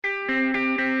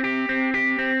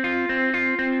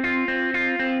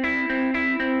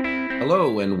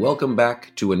Hello, and welcome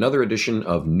back to another edition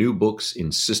of New Books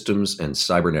in Systems and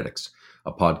Cybernetics,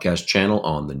 a podcast channel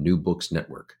on the New Books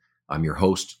Network. I'm your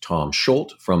host, Tom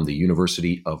Scholt from the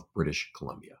University of British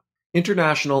Columbia.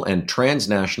 International and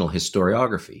transnational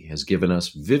historiography has given us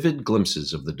vivid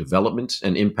glimpses of the development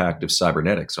and impact of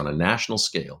cybernetics on a national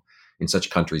scale in such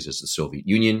countries as the Soviet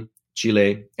Union,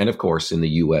 Chile, and of course in the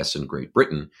US and Great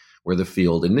Britain, where the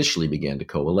field initially began to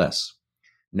coalesce.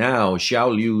 Now,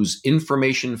 Xiao Liu's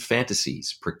Information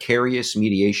Fantasies, Precarious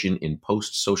Mediation in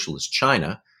Post-Socialist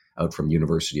China, out from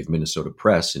University of Minnesota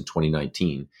Press in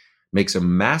 2019, makes a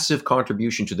massive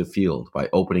contribution to the field by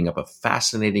opening up a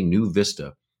fascinating new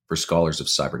vista for scholars of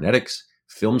cybernetics,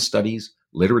 film studies,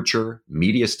 literature,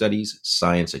 media studies,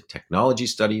 science and technology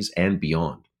studies, and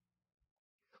beyond.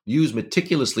 Liu's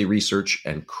meticulously researched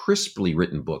and crisply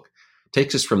written book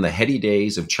takes us from the heady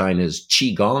days of China's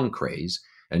Qigong craze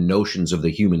and notions of the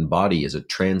human body as a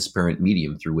transparent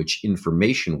medium through which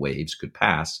information waves could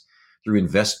pass, through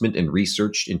investment and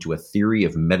research into a theory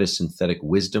of metasynthetic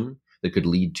wisdom that could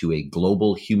lead to a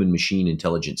global human-machine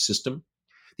intelligence system,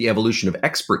 the evolution of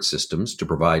expert systems to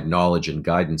provide knowledge and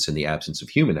guidance in the absence of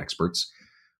human experts,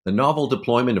 the novel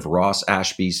deployment of Ross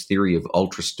Ashby's theory of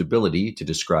ultra-stability to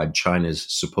describe China's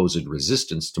supposed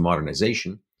resistance to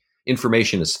modernization,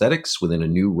 information aesthetics within a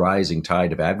new rising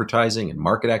tide of advertising and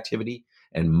market activity,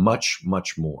 and much,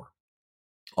 much more.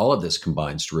 All of this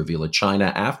combines to reveal a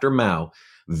China after Mao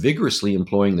vigorously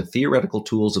employing the theoretical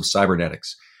tools of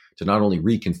cybernetics to not only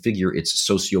reconfigure its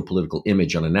socio-political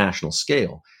image on a national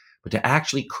scale, but to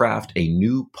actually craft a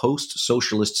new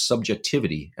post-socialist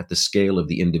subjectivity at the scale of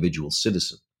the individual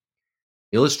citizen.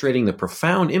 Illustrating the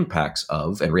profound impacts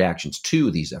of and reactions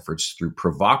to these efforts through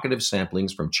provocative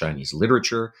samplings from Chinese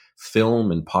literature,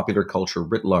 film, and popular culture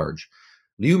writ large,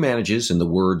 Liu manages, in the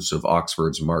words of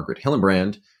Oxford's Margaret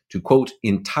Hillenbrand, to, quote,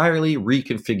 entirely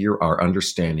reconfigure our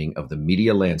understanding of the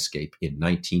media landscape in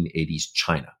 1980s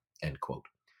China, end quote.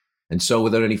 And so,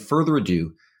 without any further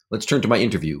ado, let's turn to my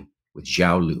interview with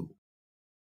Xiao Liu.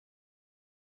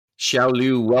 Xiao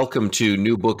Liu, welcome to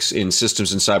New Books in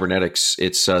Systems and Cybernetics.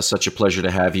 It's such a pleasure to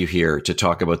have you here to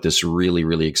talk about this really,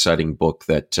 really exciting book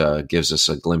that gives us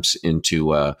a glimpse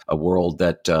into a world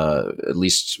that, at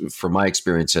least from my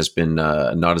experience, has been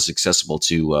not as accessible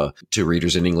to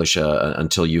readers in English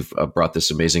until you've brought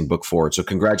this amazing book forward. So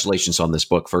congratulations on this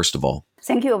book, first of all.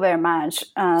 Thank you very much.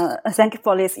 Thank you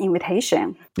for this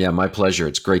invitation. Yeah, my pleasure.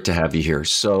 It's great to have you here.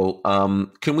 So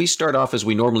can we start off, as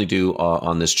we normally do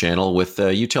on this channel, with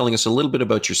you telling us a little bit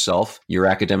about yourself, your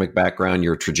academic background,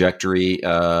 your trajectory,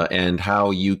 and how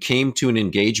you came to an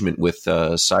engagement with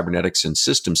cybernetics and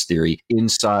systems theory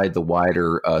inside the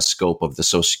wider scope of the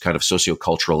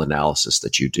sociocultural analysis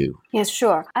that you do? Yes,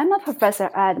 sure. I'm a professor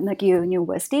at McGill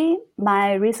University.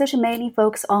 My research mainly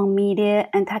focuses on media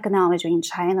and technology in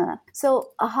China.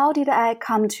 So how did I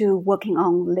come to working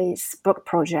on this book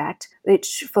project,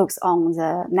 which focuses on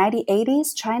the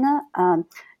 1980s China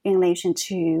in relation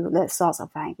to the source of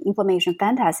information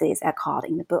fantasies I called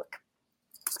in the book?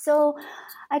 So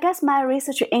I guess my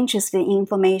research interest in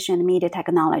information and media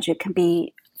technology can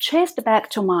be traced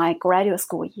back to my graduate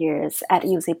school years at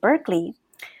UC Berkeley.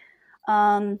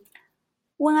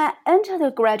 When I entered the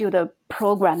graduate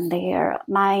program there,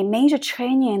 my major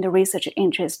training and research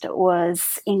interest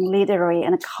was in literary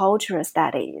and cultural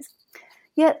studies.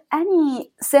 Yet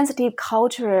any sensitive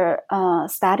culture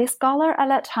study scholar at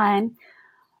that time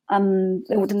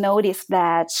would notice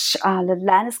that the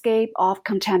landscape of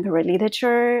contemporary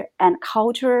literature and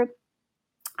culture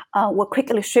were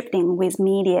quickly shifting with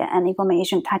media and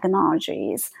information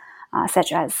technologies,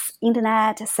 such as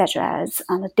internet, such as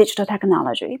digital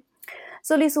technology.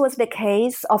 So this was the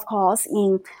case, of course,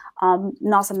 in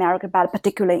North America, but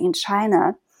particularly in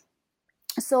China.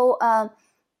 So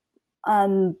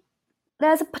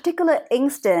there's a particular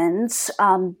instance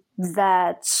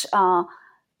that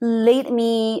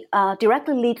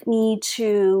directly led me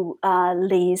to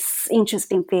this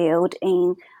interesting field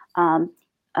in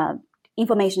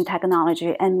information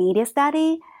technology and media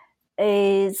study.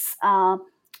 Is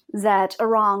that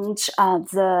around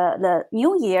the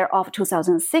new year of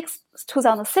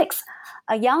 2006,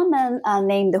 a young man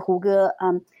named Hu Ge,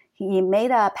 he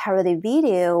made a parody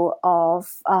video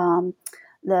of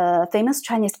the famous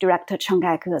Chinese director Chiang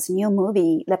Kai-shek's new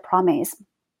movie, The Promise.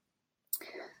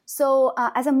 So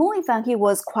as a movie fan, he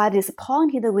was quite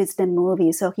disappointed with the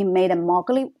movie, so he made a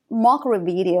mockery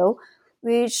video,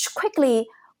 which quickly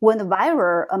went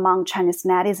viral among Chinese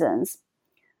netizens.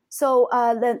 So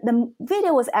the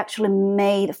video was actually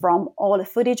made from all the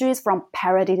footages from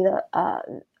parodied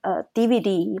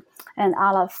DVD and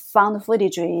other found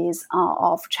footages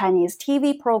of Chinese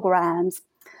TV programs.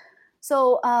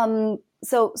 So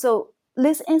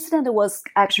this incident was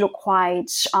actually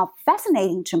quite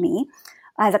fascinating to me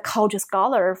as a culture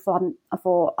scholar for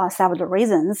several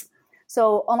reasons.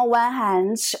 So on the one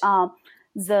hand,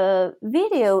 the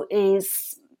video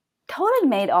is totally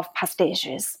made of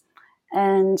pastiches,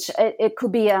 and it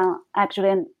could be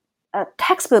actually a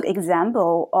textbook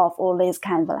example of all these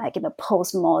kind of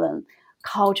postmodern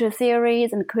culture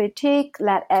theories and critique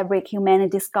that every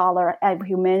humanities scholar, every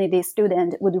humanities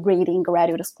student would read in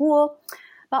graduate school.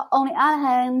 But on the other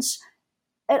hand,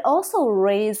 it also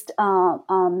raised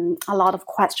a lot of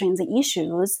questions and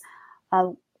issues,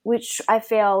 which I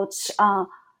felt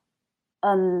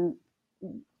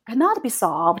cannot be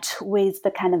solved with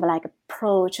the kind of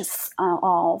approaches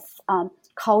of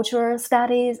culture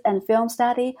studies and film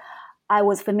study I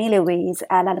was familiar with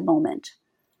at that moment.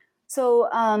 So,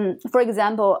 for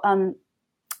example,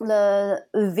 the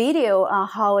video,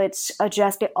 how it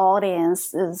addressed the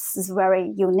audience is very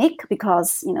unique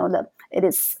because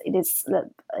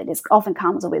it often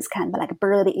comes with kind of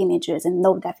blurry images and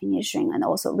no definition, and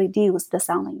also reduce the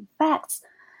sound effects.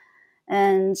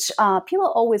 And people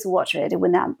always watch it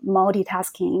when they're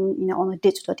multitasking, on a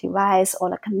digital device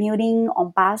or commuting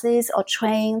on buses or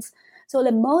trains. So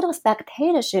the mode of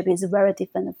spectatorship is very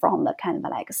different from the kind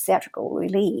of theatrical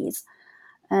release.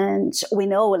 And we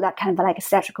know that kind of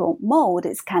theatrical mode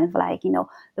is kind of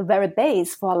the very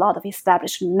base for a lot of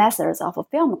established methods of a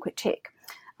film critique,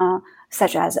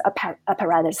 such as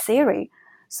apparatus theory.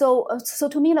 So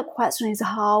to me, the question is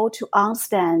how to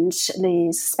understand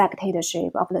the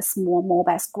spectatorship of the small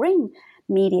mobile screen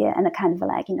media and the kind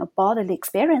of bodily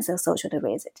experience associated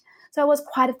with it. So I was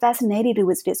quite fascinated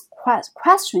with these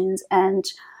questions, and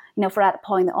from that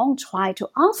point on, try to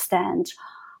understand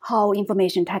how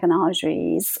information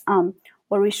technologies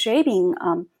were reshaping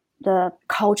the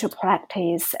culture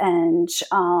practice and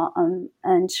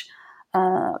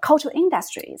cultural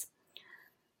industries.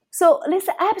 So this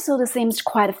episode seems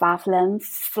quite far-flung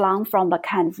from the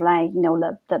kind of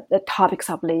the topics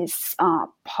of this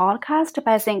podcast, but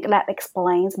I think that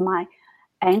explains my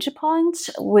entry point,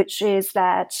 which is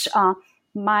that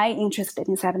my interest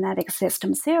in cybernetic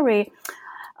system theory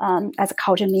as a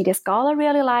culture media scholar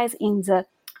really lies in the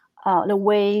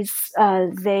ways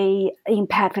they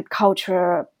impacted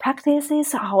culture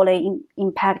practices, how they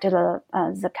impacted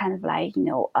the kind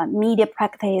of media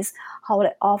practice, how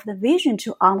they offer the vision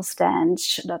to understand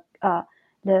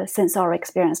the sensory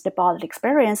experience, the bodily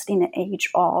experience in the age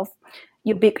of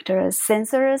ubiquitous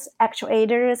sensors,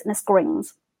 actuators, and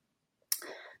screens.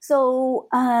 So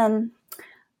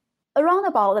around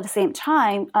about the same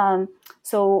time,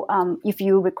 if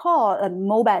you recall, a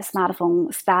mobile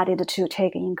smartphone started to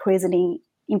take an increasingly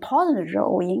important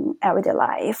role in everyday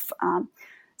life.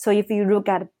 So if you look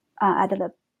at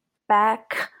the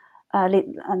back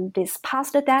this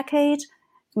past decade,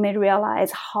 you may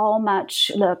realize how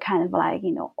much the kind of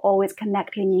always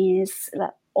connectedness,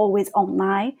 always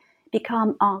online,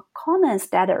 become a common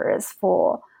status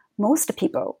for most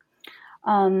people.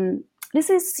 This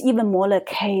is even more the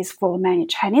case for many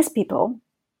Chinese people.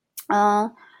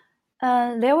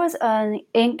 There was a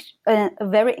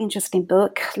very interesting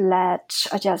book that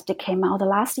just came out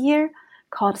last year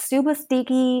called Super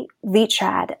Sticky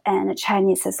WeChat and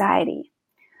Chinese Society.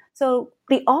 So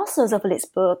the authors of this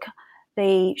book,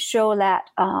 they show that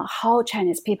how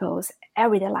Chinese people's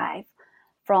everyday life,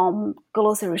 from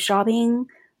grocery shopping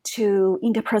to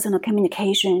interpersonal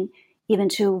communication, even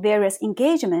to various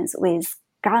engagements with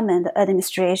government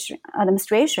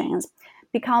administrations,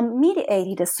 become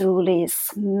mediated through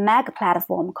this mega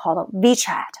platform called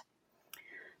WeChat.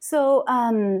 So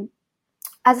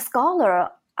as a scholar,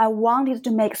 I wanted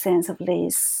to make sense of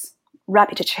these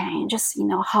rapid changes,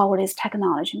 how this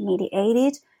technology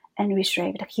mediated and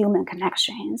reshaped human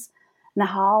connections, and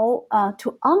how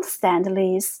to understand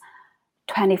this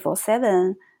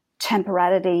 24/7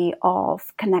 temporality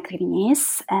of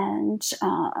connectedness and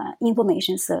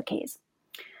information circuits.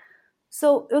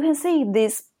 So you can see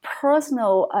this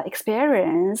personal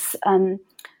experience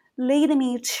lead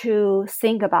me to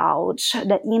think about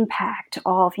the impact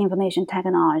of information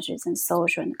technologies and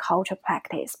social and cultural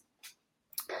practice.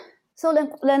 So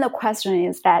then the question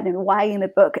is that why in the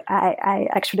book I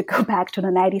actually go back to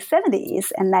the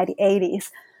 1970s and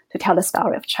 1980s to tell the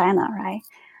story of China, right?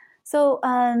 So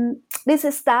this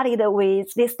started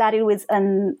with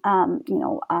an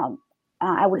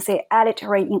I would say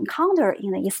auditory encounter in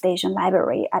the East Asian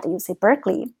Library at UC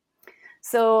Berkeley.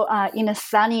 So in a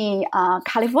sunny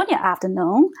California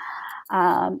afternoon,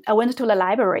 I went to the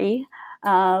library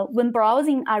When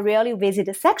browsing, I rarely visit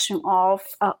a section of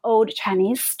old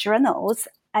Chinese journals.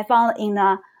 I found in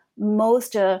the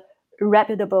most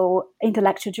reputable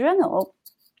intellectual journal,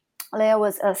 there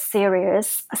was a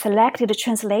series, a selected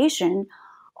translation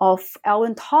of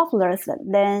Alvin Toffler's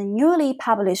then newly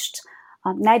published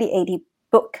 1980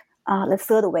 book, The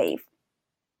Third Wave.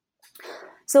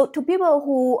 So to people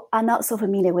who are not so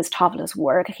familiar with Toffler's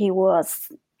work, he was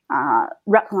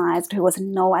recognized, he was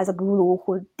known as a guru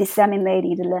who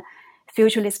disseminated the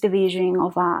futurist vision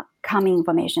of a coming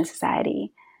information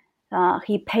society.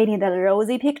 He painted a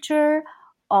rosy picture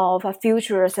of a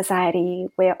future society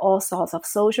where all sorts of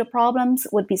social problems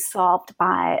would be solved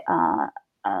by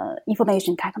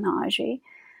information technology.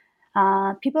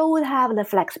 People would have the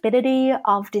flexibility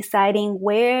of deciding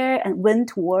where and when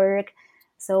to work.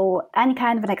 So any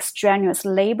kind of like strenuous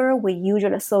labor we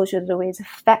usually associate with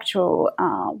factual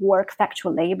work,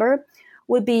 factual labor,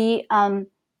 would be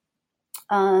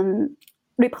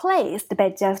replaced by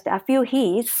just a few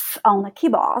hits on the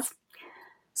keyboards.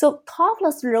 So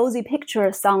Toffler's rosy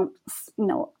picture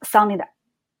sounded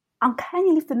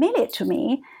uncannily familiar to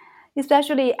me,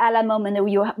 especially at that moment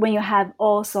when you have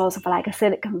all sorts of like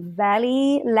Silicon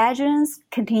Valley legends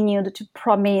continued to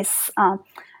promise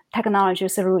technology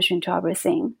solution to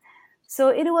everything. So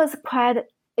it was quite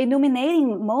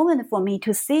illuminating moment for me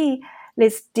to see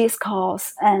this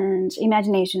discourse and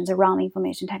imaginations around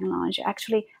information technology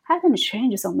actually haven't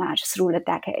changed so much through the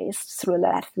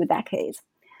last few decades.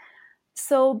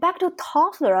 So back to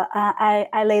Toffler,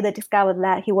 I later discovered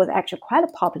that he was actually quite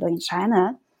popular in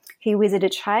China. He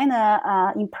visited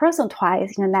China in person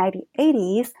twice in the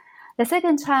 1980s. The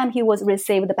second time he was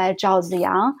received by Zhao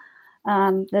Ziyang,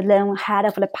 the then head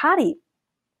of the party.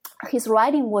 His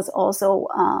writing was also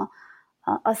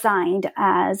assigned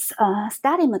as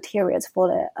study materials for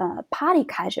the party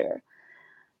culture.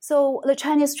 So the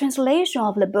Chinese translation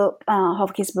of the book,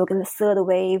 of his book, The Third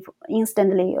Wave,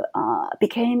 instantly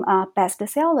became a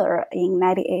bestseller in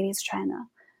 1980s China.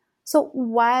 So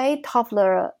why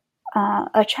Toffler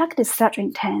attracted such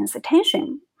intense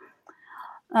attention?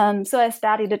 So I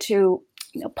started to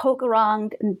poke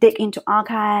around and dig into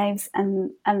archives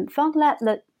and found that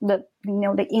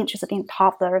the interest in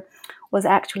Toffler was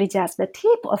actually just the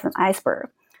tip of an iceberg.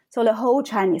 So the whole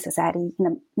Chinese society in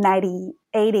the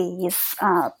 1980s,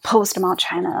 post-Mao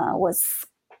China, was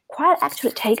quite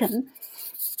actually taken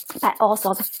by all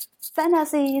sorts of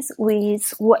fantasies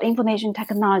with what information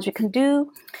technology can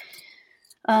do.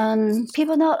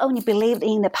 People not only believed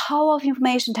in the power of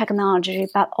information technology,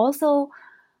 but also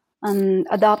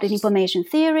adopted information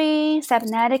theory,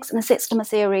 cybernetics, and system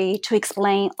theory to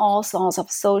explain all sorts of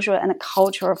social and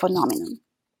cultural phenomena.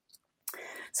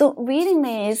 So reading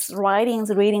these writings,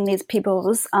 reading these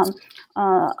people's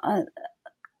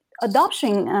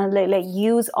adoption, the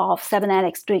use of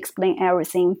cybernetics to explain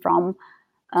everything from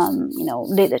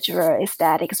literature,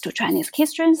 aesthetics to Chinese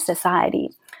history and society,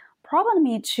 prompted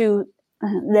me to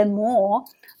learn more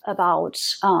about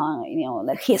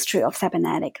the history of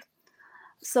cybernetics.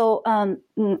 So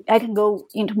I can go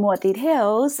into more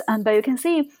details, but you can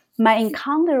see my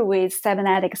encounter with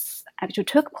cybernetics actually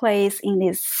took place in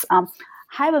this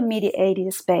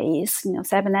hyper-mediated space.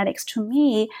 Cybernetics to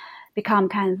me become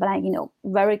kind of like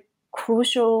very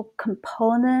crucial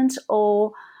component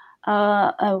or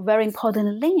a very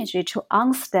important lineage to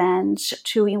understand,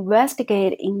 to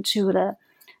investigate into the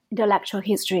intellectual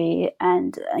history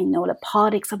and the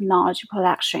politics of knowledge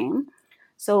collection.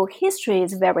 So history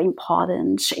is very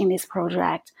important in this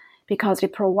project because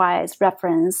it provides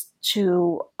reference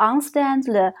to understand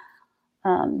the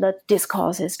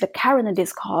discourses, the current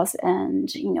discourse, and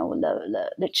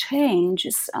the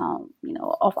changes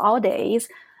of our days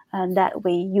that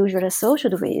we usually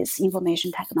associate with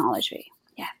information technology.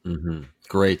 Yeah. Mm-hmm.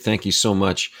 Great. Thank you so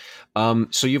much.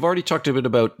 So you've already talked a bit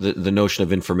about the notion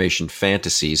of information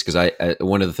fantasies, because I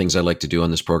one of the things I like to do on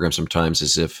this program sometimes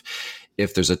is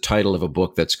if there's a title of a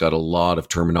book that's got a lot of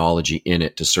terminology in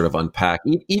it to sort of unpack,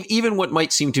 even what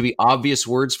might seem to be obvious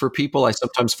words for people, I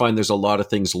sometimes find there's a lot of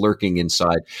things lurking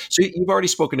inside. So you've already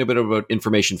spoken a bit about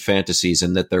information fantasies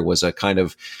and that there was a kind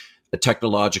of a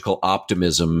technological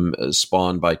optimism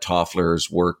spawned by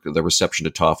Toffler's work, the reception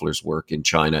to Toffler's work in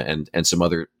China and some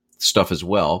other stuff as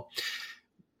well.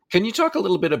 Can you talk a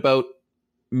little bit about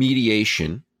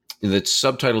mediation? The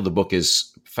subtitle of the book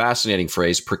is fascinating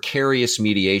phrase, precarious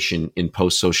mediation in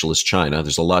post-socialist China.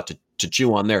 There's a lot to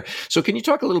chew on there. So can you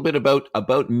talk a little bit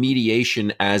about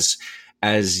mediation as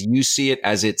you see it,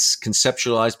 as it's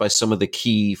conceptualized by some of the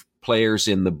key players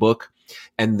in the book?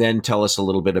 And then tell us a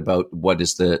little bit about what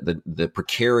is the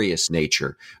precarious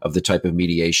nature of the type of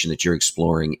mediation that you're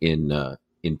exploring in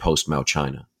post-Mao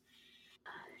China.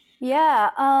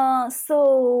 Yeah,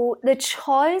 so the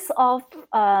choice of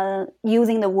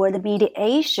using the word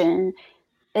mediation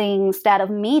instead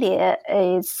of media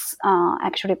is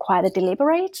actually quite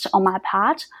deliberate on my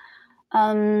part.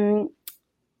 Um,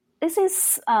 this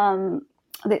is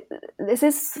this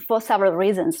is for several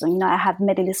reasons. I have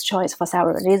made this choice for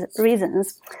several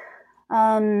reasons.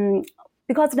 Um,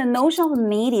 because the notion of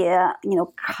media,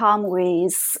 come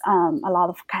with a lot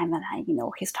of kind of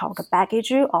historical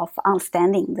baggage of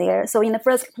understanding there. So in the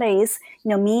first place,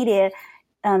 media,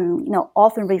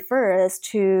 often refers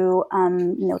to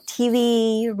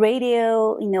TV,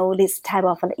 radio, this type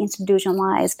of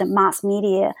institutionalized mass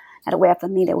media that we are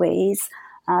familiar with.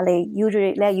 They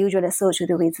usually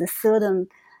associated with certain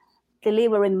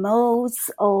delivery modes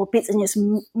or business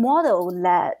model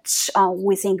that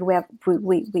we think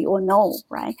we all know,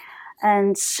 right?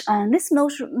 And this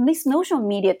notion of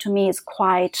media to me is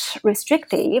quite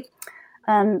restrictive.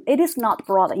 It is not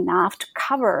broad enough to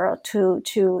cover to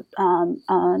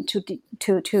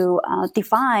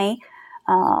define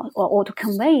or to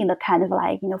convey the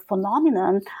kind of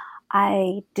phenomenon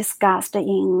I discussed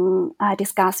in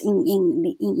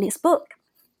this book.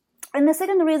 And the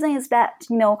second reason is that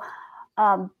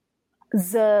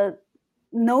the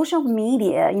notion of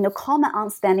media, common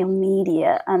understanding of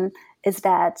media, is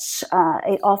that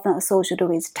it often associated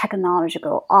with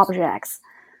technological objects.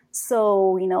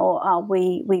 So we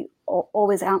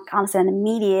always understand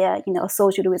media,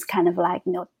 associated with kind of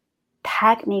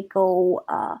technical,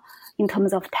 in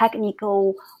terms of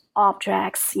technical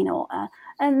objects,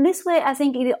 and this way I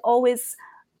think it always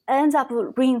ends up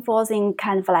reinforcing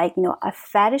kind of a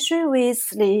fetish with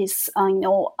these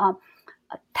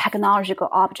technological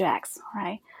objects,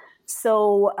 right?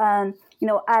 So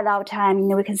at our time,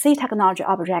 we can see technology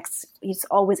objects is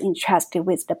always interested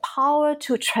with the power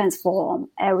to transform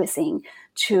everything,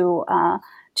 to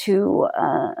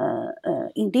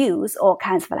induce all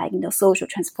kinds of social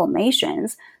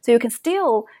transformations. So you can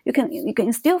still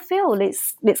feel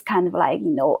this kind of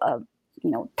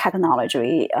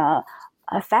technology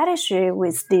fetish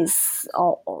with these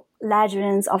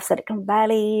legends of Silicon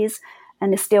Valleys,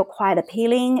 and it's still quite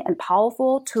appealing and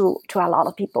powerful to a lot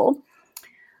of people.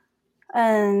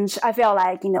 And I feel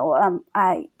like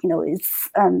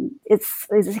it's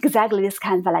exactly this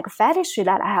kind of fetish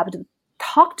that I have to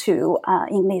talk to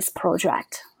in this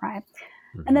project, right?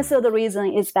 Mm-hmm. And the third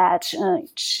reason is that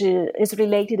it's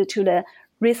related to the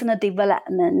recent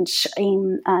development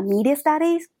in media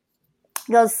studies.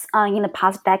 Because in the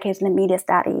past decades,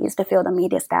 the field of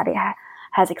media study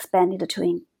has expanded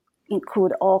to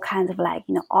include all kinds of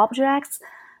objects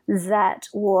that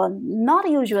were not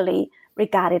usually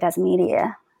regarded as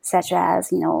media, such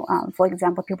as for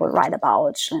example, people write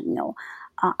about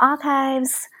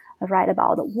archives, write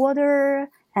about water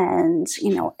and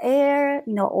air,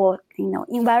 or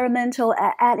environmental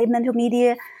elemental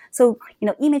media. So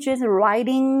images,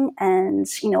 writing, and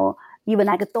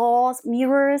even doors,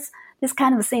 mirrors. These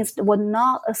kind of things were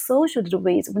not associated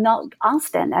with, were not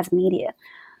understood as media.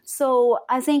 So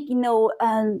I think,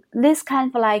 this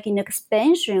kind of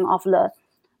expansion of the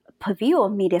purview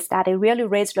of media study really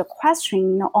raised the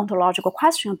question, ontological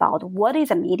question about what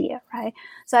is a media, right?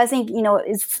 So I think,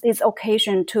 it's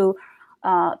occasion to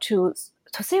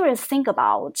seriously think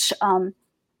about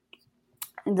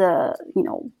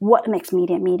what makes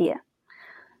media.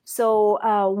 So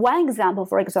one example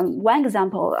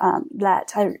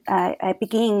that I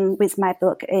begin with my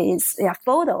book is a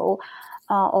photo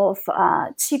of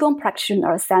Qigong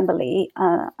practitioner assembly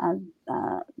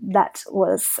that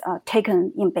was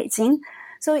taken in Beijing.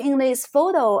 So in this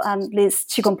photo, these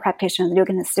Qigong practitioners, you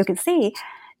can see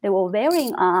they were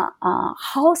wearing a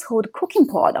household cooking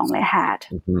pot on their head,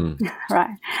 mm-hmm.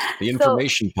 Right? The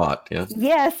information pot, yeah.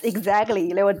 Yes,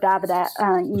 exactly. They were dubbed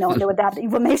they were dubbed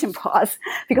information pots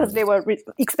because they were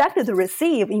expected to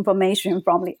receive information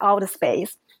from the outer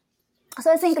space.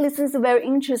 So I think this is a very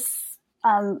interesting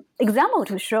example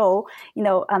to show,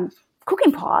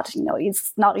 cooking pot,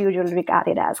 it's not usually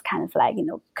regarded as kind of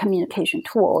communication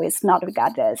tool. It's not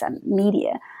regarded as a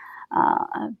media,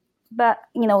 but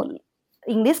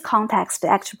in this context, it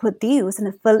actually produce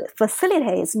and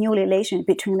facilitates new relations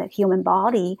between the human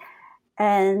body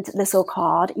and the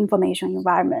so-called information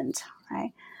environment,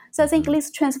 right? So I think this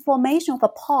transformation of a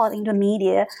pot into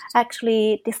media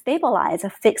actually destabilize a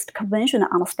fixed conventional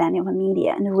understanding of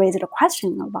media and raise the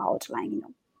question about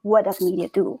what does media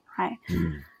do, right?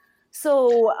 Mm.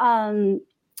 So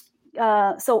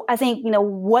so I think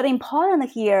what important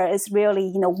here is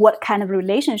really what kind of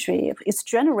relationship is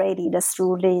generated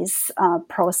through this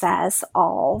process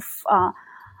of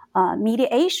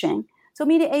mediation So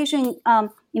mediation,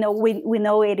 we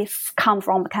know it is come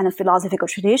from a kind of philosophical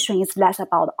tradition. It's less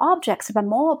about objects, but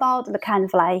more about the kind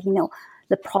of like,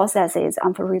 the processes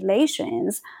of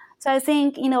relations. So I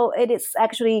think, it is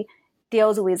actually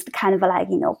deals with the kind of like,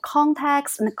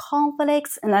 context and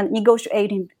conflicts and then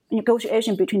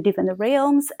negotiation between different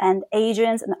realms and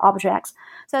agents and objects.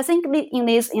 So I think in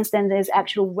this instance, it's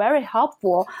actually very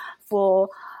helpful for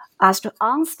us to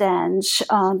understand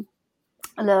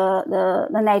the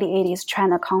 1980s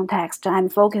China context I'm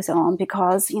focusing on,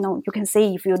 because you can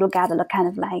see if you look at the kind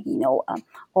of like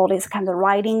all these kind of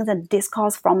writings and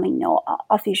discourse from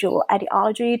official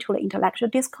ideology to the intellectual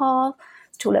discourse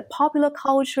to the popular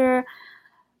culture,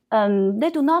 they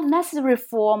do not necessarily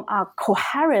form a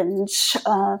coherent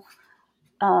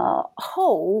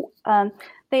whole.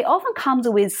 They often come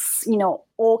with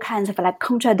all kinds of like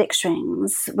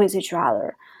contradictions with each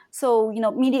other. So,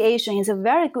 mediation is a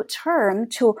very good term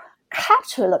to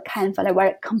capture the kind of like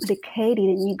very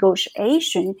complicated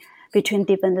negotiation between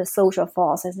different social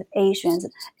forces, agents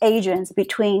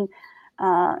between,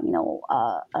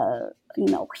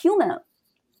 human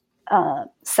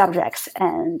subjects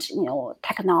and,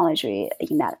 technology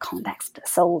in that context.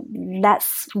 So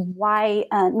that's why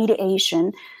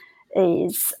mediation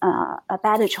is a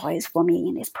better choice for me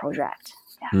in this project.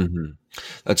 Yeah. Mm-hmm.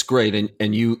 That's great.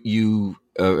 And you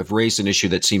have raised an issue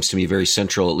that seems to me very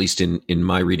central, at least in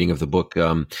my reading of the book,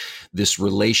 this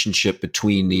relationship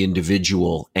between the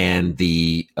individual and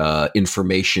the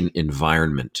information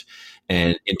environment.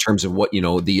 And in terms of what,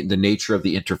 the nature of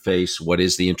the interface, what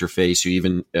is the interface? You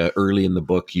even early in the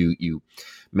book, you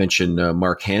mentioned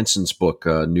Mark Hanson's book,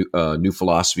 New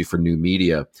Philosophy for New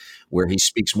Media, where he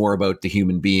speaks more about the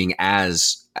human being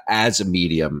as a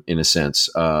medium, in a sense,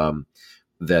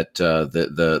 that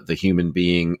the human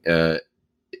being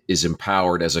is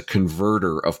empowered as a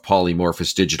converter of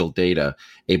polymorphous digital data,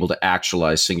 able to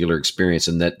actualize singular experience,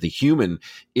 and that the human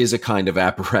is a kind of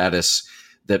apparatus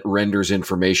that renders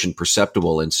information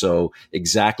perceptible. And so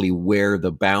exactly where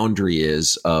the boundary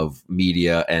is of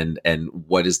media and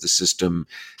what is the system,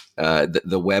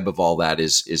 the web of all that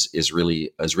is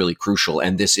really crucial.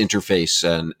 And this interface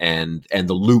and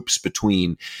the loops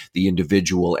between the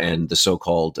individual and the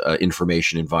so-called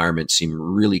information environment seem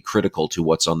really critical to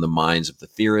what's on the minds of the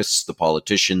theorists, the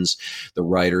politicians, the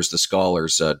writers, the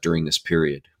scholars during this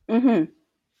period. Mm-hmm.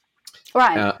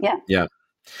 Right. Yeah.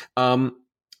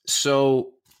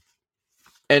 So,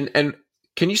 and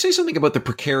can you say something about the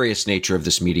precarious nature of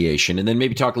this mediation, and then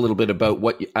maybe talk a little bit about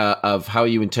what of how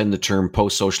you intend the term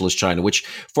post-socialist China, which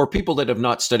for people that have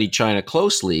not studied China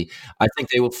closely, I think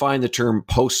they will find the term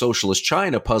post-socialist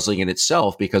China puzzling in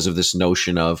itself because of this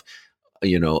notion of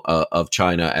of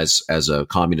China as a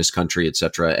communist country, et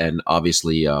cetera. And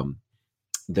obviously,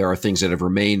 there are things that have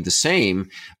remained the same.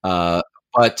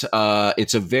 But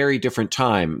it's a very different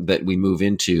time that we move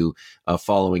into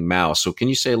following Mao. So can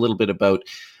you say a little bit about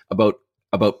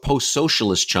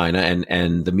post-socialist China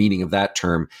and the meaning of that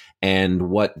term, and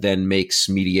what then makes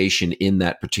mediation in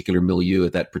that particular milieu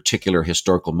at that particular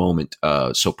historical moment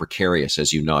so precarious,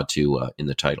 as you nod to in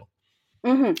the title?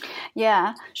 Mm-hmm.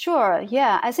 Yeah, sure.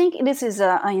 Yeah, I think this is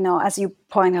as you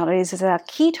point out, this is a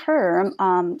key term,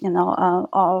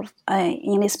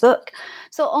 in this book.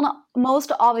 So on a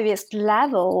most obvious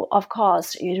level, of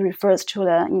course, it refers to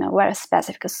the very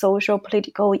specific social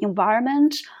political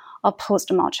environment of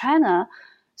post-Mao China.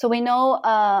 So we know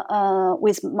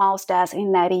with Mao's death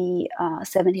in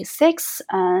 1976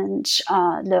 and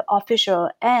the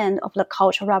official end of the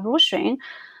Cultural Revolution.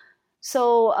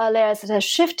 So there's a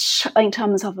shift in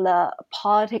terms of the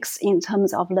politics, in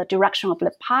terms of the direction of the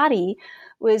party.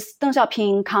 With Deng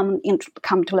Xiaoping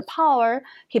come to the power,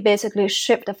 he basically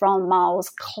shifted from Mao's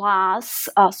class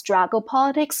struggle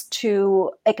politics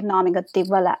to economic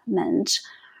development,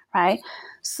 right?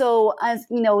 So as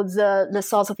the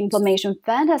source of information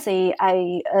fantasy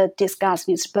I discussed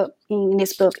in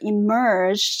this book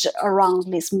emerged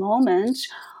around this moment,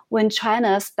 when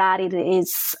China started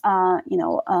its,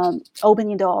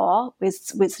 opening door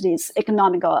with these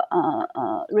economic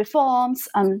reforms,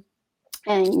 and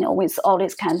with all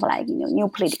this kind of like new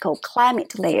political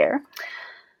climate there.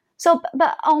 So,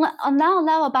 but on that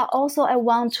level, but also I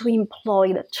want to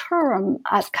employ the term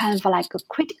as kind of like a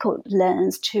critical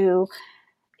lens to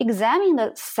examine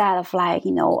the set of like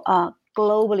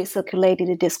globally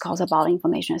circulated discourse about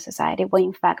information society, when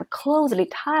in fact closely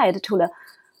tied to the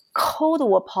Cold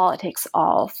War politics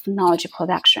of knowledge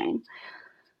production.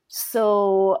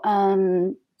 So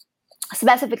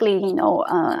specifically,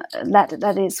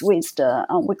 that is with the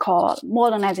we call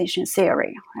modernization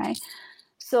theory, right?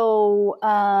 So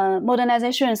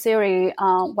modernization theory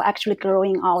were actually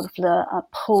growing out of the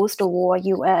post-war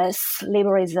U.S.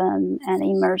 liberalism and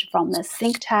emerged from the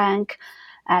think tank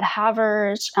at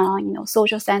Harvard,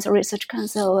 Social Science Research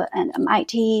Council, and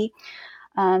MIT.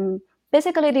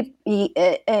 Basically,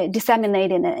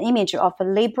 disseminating an image of a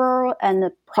liberal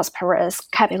and prosperous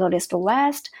capitalist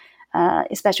West,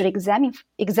 especially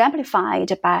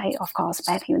exemplified by, of course,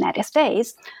 by the United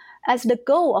States, as the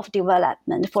goal of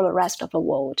development for the rest of the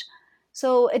world.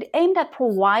 So it aimed at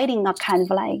providing a kind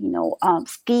of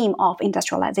scheme of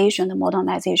industrialization and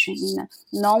modernization in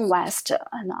non-West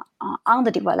and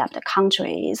underdeveloped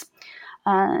countries.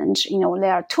 And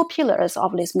there are two pillars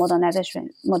of this modernization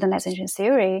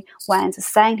theory. One is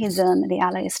scientism, the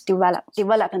other is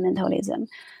developmentalism.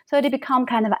 So it became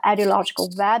kind of an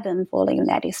ideological weapon for the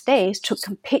United States to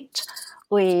compete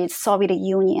with Soviet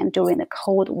Union during the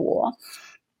Cold War.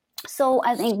 So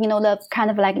I think the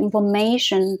kind of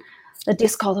information, the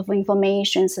discourse of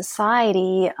information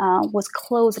society was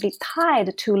closely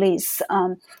tied to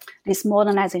this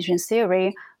modernization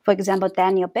theory. For example,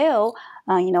 Daniel Bell,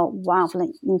 one of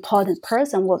the important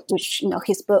person, which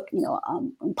his book,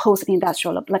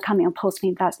 post-industrial, coming of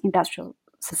post-industrial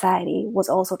society, was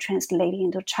also translated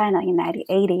into China in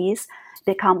 1980s,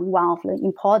 become one of the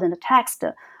important texts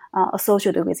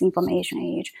associated with information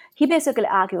age. He basically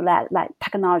argued that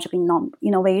technological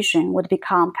innovation would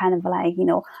become kind of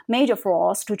major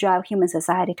force to drive human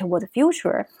society toward the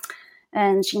future.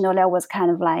 And there was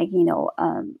kind of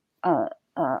a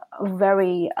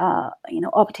very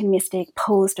optimistic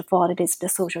post for the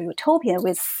social utopia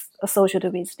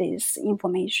associated with this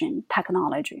information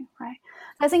technology, right?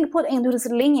 I think put into this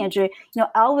lineage,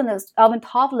 Alvin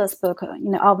Toffler's book,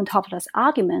 Alvin Toffler's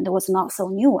argument was not so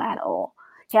new at all.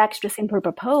 He actually simply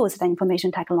proposed that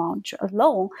information technology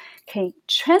alone can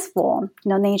transform,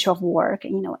 nature of work,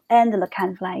 and the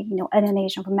kind of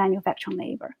alienation of manufacturing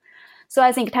labor. So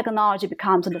I think technology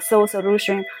becomes the sole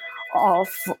solution of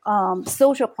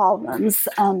social problems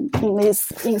in this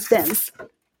instance.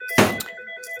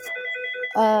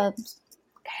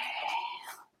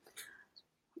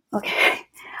 Okay.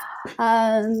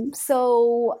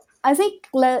 So I think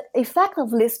the effect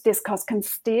of this discourse can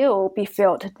still be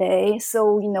felt today.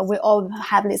 So, we all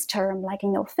have this term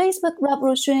Facebook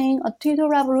revolution or Twitter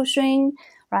revolution,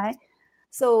 right?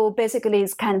 So basically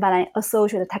it's kind of an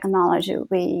associated technology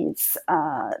with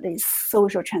these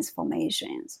social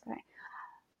transformations, right?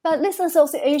 But this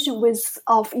association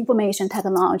of information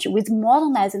technology with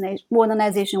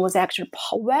modernization was actually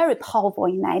very powerful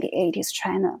in 1980s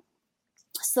China.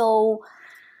 So,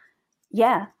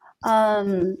 yeah.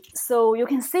 So you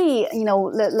can see,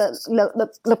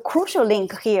 the crucial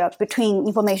link here between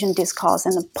information discourse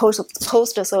and the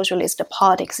post-socialist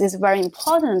politics is very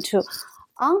important to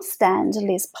understand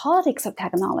this politics of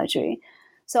technology.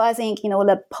 So I think,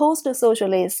 the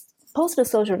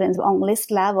post-socialism on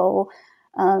this level,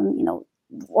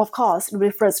 of course,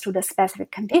 refers to the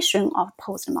specific condition of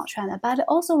post-modern China, but it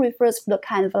also refers to the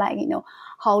kind of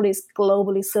how this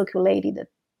globally circulated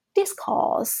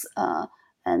discourse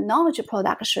and knowledge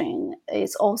production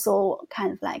is also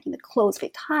kind of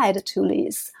closely tied to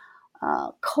this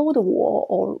Cold War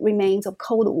or remains of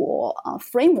Cold War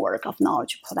framework of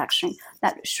knowledge production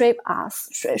that shape our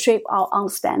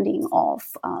understanding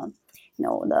of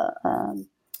the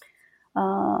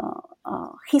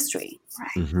history.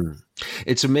 Right. Mm-hmm.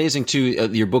 It's amazing too.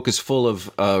 Your book is full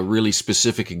of really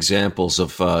specific examples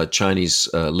of Chinese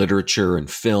literature and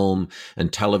film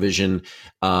and television,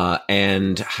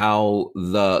 and how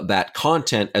that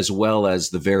content, as well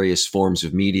as the various forms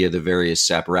of media, the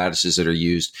various apparatuses that are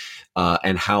used,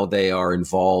 and how they are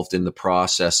involved in the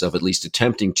process of at least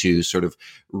attempting to sort of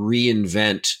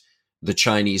reinvent the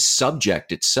Chinese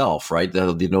subject itself, right?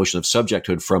 The notion of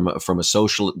subjecthood from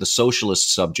the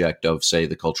socialist subject of, say,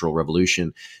 the Cultural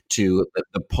Revolution to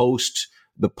the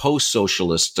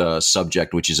post-socialist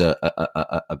subject, which is a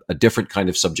different kind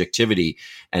of subjectivity,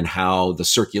 and how the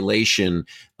circulation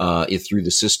through the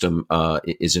system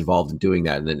is involved in doing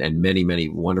that, and many, many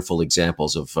wonderful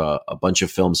examples of a bunch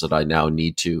of films that I now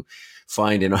need to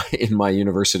find in my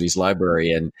university's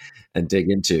library and dig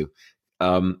into.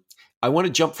 I want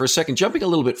to jump for a second, jumping a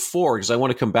little bit forward, because I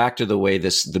want to come back to the way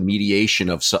the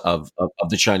mediation of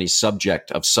the Chinese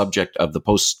subject of the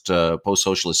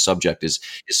post-socialist subject is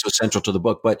so central to the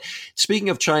book. But speaking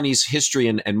of Chinese history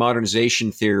and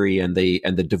modernization theory and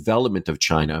the development of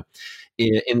China,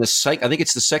 I think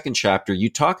it's the second chapter,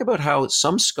 you talk about how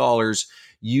some scholars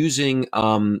using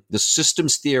the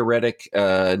systems theoretic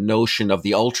notion of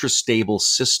the ultra-stable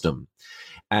system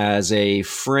as a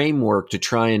framework to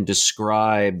try and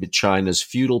describe China's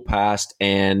feudal past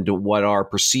and what are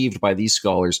perceived by these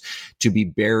scholars to be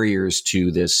barriers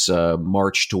to this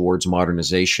march towards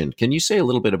modernization. Can you say a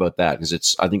little bit about that?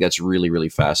 Because I think that's really, really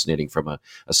fascinating from a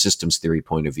systems theory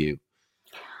point of view.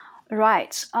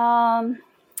 Right.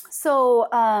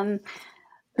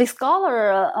 The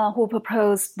scholar who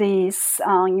proposed this,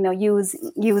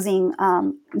 using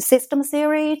system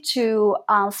theory to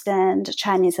understand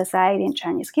Chinese society and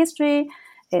Chinese history,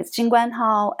 is Jin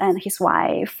Guanhao and his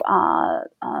wife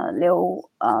Liu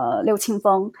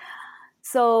Qingfeng.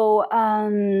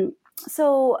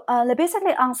 They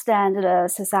basically understand the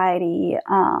society.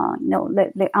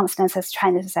 They understand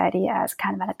Chinese society as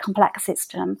kind of a complex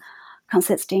system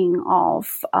consisting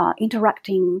of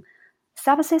interacting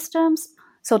subsystems.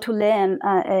 So to them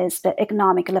is the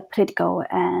economic, the political,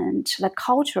 and the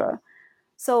culture.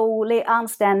 So the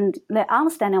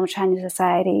understanding of Chinese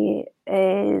society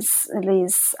is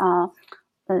this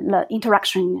the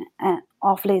interaction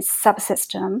of this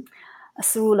subsystem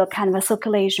through the kind of a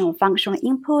circulation of functional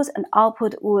inputs and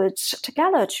output, which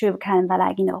together achieve kind of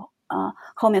like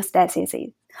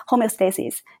homeostasis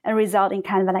and result in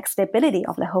kind of like stability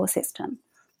of the whole system,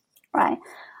 right?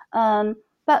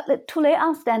 But to their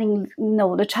understanding,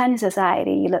 the Chinese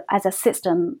society as a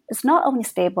system is not only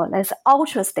stable, it's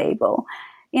ultra stable,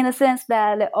 in the sense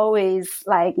that it always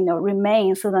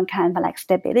remain certain kind of like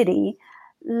stability.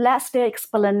 That's the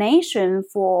explanation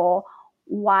for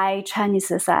why Chinese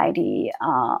society,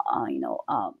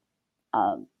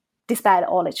 despite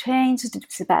all the change,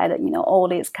 despite all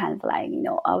these kind of like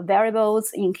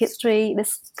variables in history,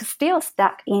 it's still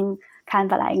stuck in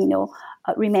kind of like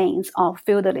remains of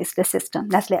feudalist system.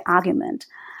 That's the argument,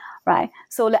 right?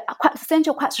 So the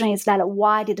essential question is that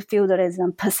why did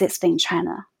feudalism persist in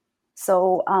China?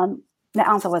 So the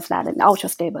answer was that an ultra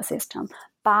stable system,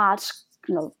 but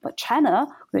China,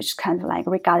 which kind of like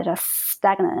regarded as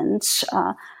stagnant,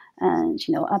 and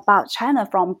about China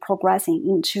from progressing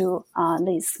into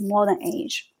this modern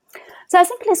age. So I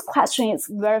think this question is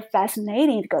very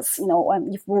fascinating because,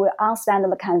 if we understand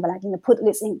the kind of like, put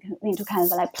this into kind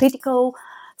of like political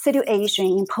situation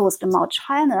in post-modern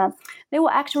China, they were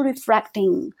actually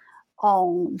reflecting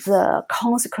on the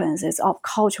consequences of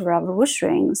Cultural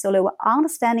Revolution. So they were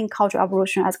understanding Cultural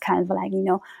Revolution as kind of like,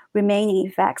 remaining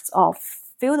effects of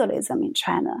feudalism in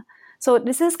China. So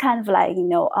this is kind of like,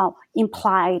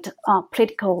 implied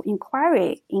political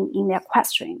inquiry in their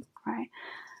question, right?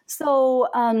 So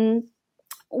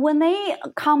when they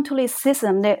come to this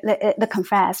system, they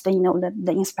confess that,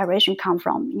 the inspiration comes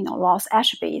from, Lawrence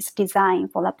Ashby's design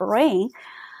for the brain,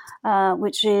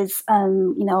 which is,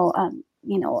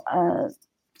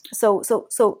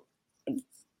 so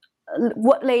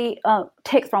what they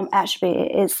take from Ashby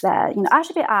is that,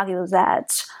 Ashby argues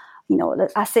that,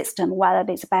 a system, whether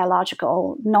it's biological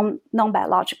or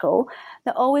non-biological,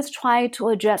 they always try to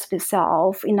adjust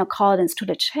itself in accordance to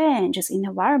the changes in the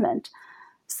environment.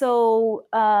 So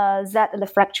that the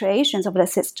fluctuations of the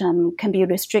system can be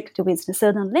restricted with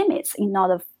certain limits in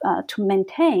order to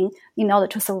maintain, in order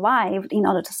to survive, in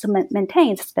order to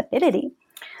maintain its stability.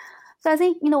 So I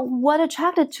think, what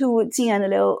attracted to Jin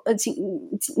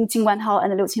Guanhao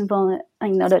and Liu Qingfeng,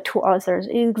 the two authors,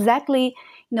 is exactly,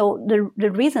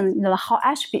 the reason, how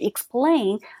Ashby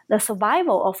explained the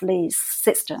survival of this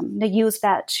system. They use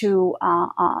that to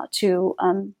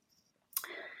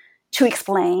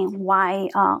explain why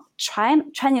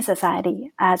Chinese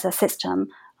society as a system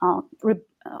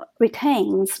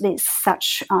retains this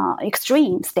such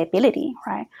extreme stability,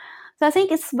 right? So I think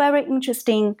it's very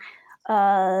interesting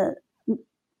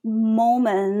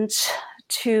moment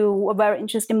to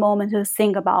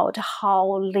think about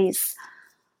how this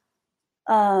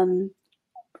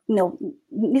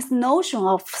this notion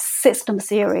of system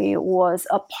theory was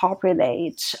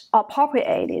appropriated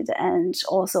and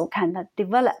also kind of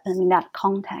developed in that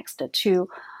context to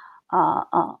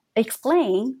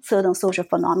explain certain social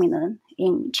phenomena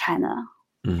in China.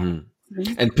 Mm-hmm.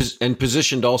 Mm-hmm. And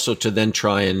positioned also to then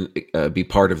try and be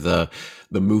part of the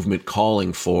movement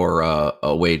calling for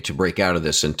a way to break out of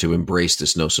this and to embrace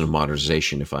this notion of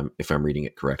modernization. If I'm reading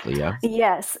it correctly, yeah.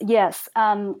 Yes. As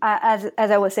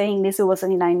I was saying, this was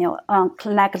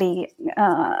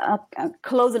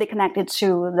closely connected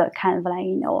to the kind of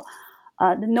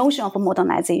like the notion of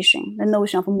modernization, the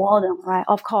notion of modern, right?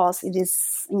 Of course, it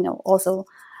is also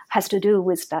has to do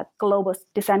with that global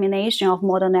dissemination of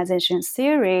modernization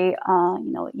theory,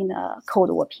 in the Cold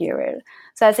War period.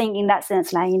 So I think in that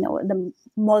sense, the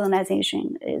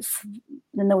modernization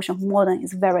the notion of modern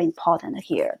is very important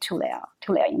here to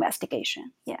their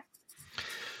investigation. Yeah.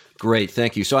 Great,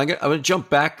 thank you. So I'm going to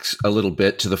jump back a little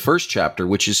bit to the first chapter,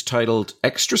 which is titled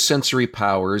Extrasensory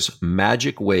Powers,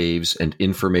 Magic Waves, and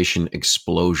Information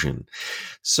Explosion.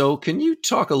 So can you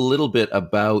talk a little bit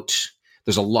about,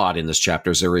 there's a lot in this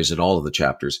chapter, as there is in all of the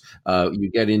chapters.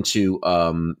 You get into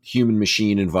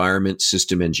human-machine environment,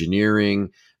 system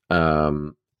engineering,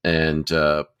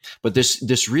 but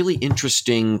this really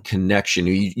interesting connection.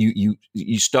 You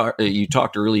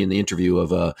talked early in the interview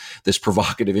of this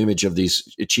provocative image of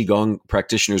these qigong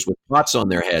practitioners with pots on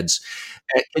their heads.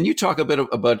 Can you talk a bit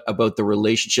about the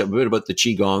relationship, a bit about the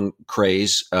qigong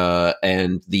craze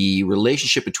and the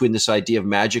relationship between this idea of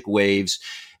magic waves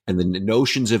and the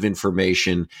notions of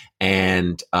information?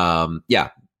 And tell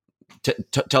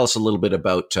us a little bit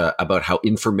about how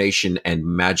information and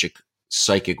magic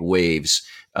psychic waves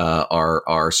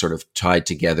are sort of tied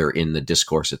together in the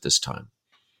discourse at this time.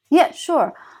 Yeah,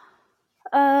 sure.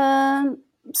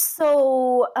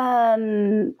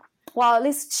 Well,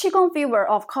 this qigong fever,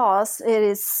 of course, it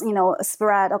is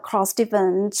spread across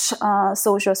different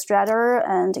social strata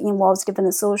and involves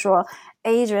different social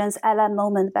agents at that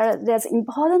moment. But there's an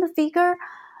important figure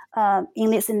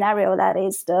in this scenario that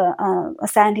is a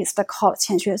scientist called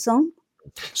Qian Xuesong.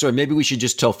 So maybe we should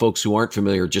just tell folks who aren't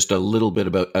familiar just a little bit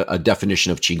about a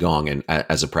definition of qigong and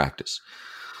as a practice.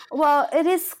 Well, it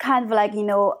is kind of like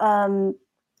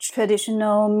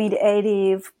traditional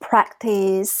meditative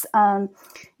practice,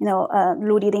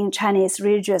 rooted in Chinese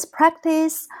religious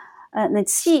practice. The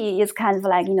qi is kind of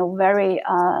like very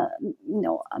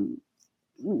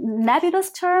nebulous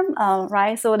term,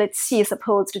 right? So the qi is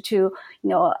supposed to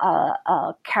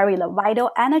carry the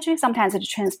vital energy. Sometimes it's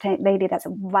translated as a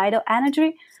vital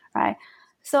energy, right?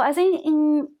 So I think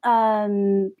in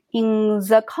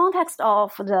the context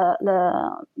of the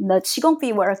qigong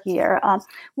fever here,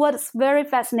 what is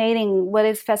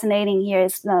fascinating here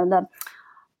is the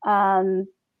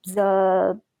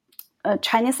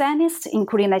Chinese scientists,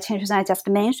 including like Qian Xuesong I just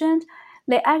mentioned.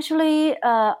 They actually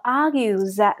argue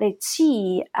that the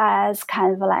qi as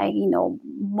kind of like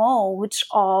mode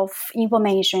of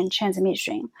information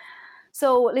transmission.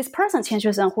 So this person, Qian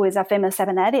Xuesong, who is a famous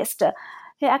cybernetist,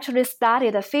 he actually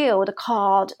studied a field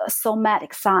called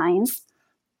somatic science.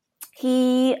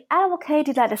 He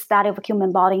advocated that the study of the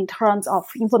human body in terms of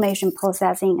information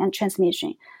processing and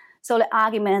transmission. So the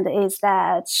argument is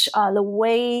that the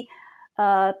way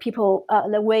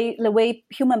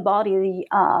human body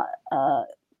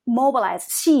mobilize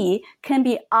qi can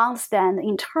be understood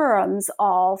in terms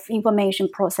of information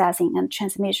processing and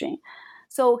transmission.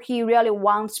 So he really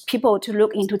wants people to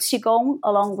look into qigong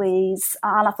along with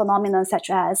other phenomena such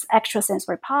as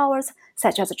extrasensory powers,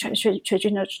 such as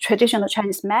traditional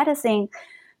Chinese medicine,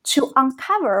 to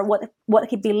uncover what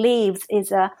he believes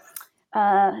is a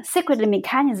secret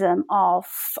mechanism of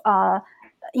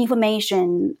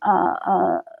information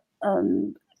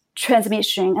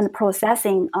transmission and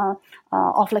processing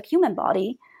of the human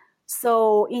body.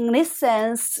 So in this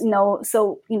sense,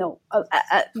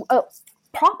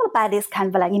 propelled by this kind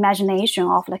of like imagination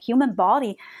of the human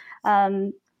body,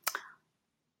 there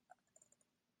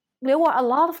were a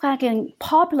lot of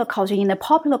popular culture,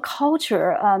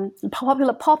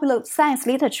 popular science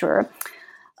literature.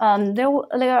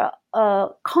 There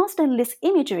are constantly these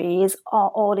imageries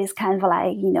or this kind of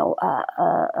like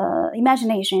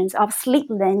imaginations of sleep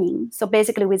learning. So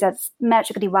basically, with a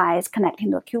magic device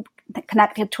connected to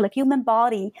the human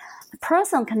body, the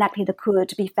person connected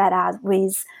could be fed up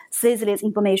with ceaseless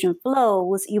information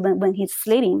flows even when he's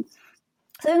sleeping.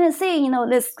 So you can see,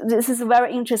 this is a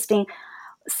very interesting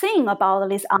thing about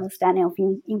this understanding of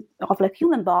the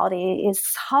human body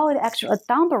is how it actually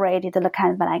adumbrated the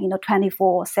kind of like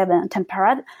 24/7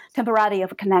 temporality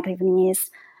of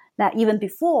connectiveness that even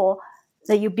before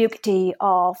the ubiquity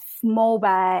of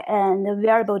mobile and the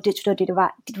wearable digital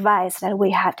device that we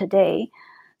have today.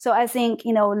 So I think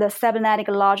the cybernetic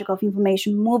logic of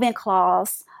information moving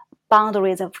across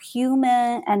boundaries of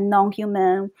human and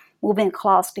non-human, moving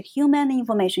across the human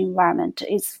information environment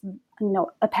is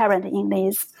apparent in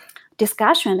this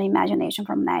discussion, the imagination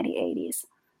from 1980s.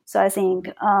 So I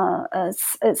think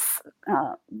it's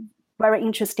very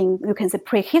interesting. You can say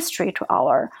prehistory to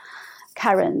our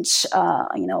current,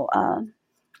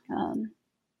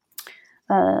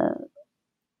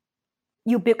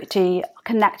 ubiquity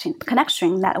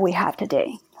connection that we have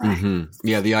today. Right? Mm-hmm.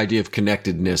 Yeah, the idea of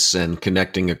connectedness and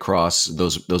connecting across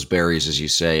those barriers, as you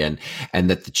say, and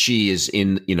that the qi is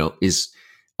is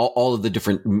all of the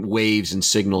different waves and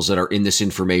signals that are in this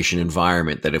information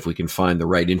environment, that if we can find the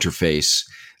right interface,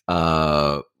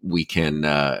 we can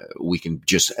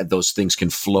just, those things can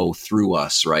flow through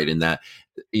us, right? And that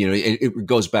it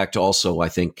goes back to also, I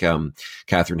think,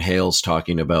 Catherine Hale's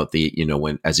talking about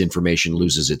when as information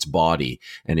loses its body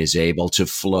and is able to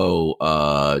flow,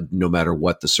 no matter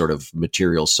what the sort of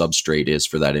material substrate is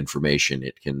for that information,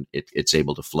 it's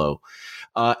able to flow.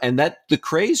 And that the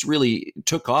craze really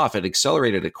took off. It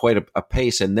accelerated at quite a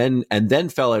pace, and then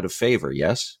fell out of favor.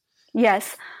 Yes.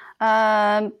 Yes.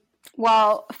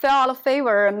 Well, fell out of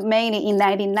favor mainly in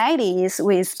 1990s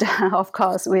with, of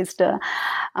course, with the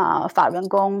Fa Ren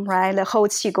Gong, right? The whole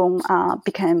Qigong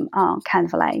became kind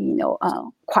of like,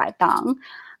 quiet down.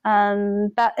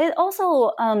 But it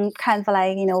also kind of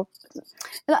like, it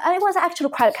was actually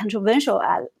quite controversial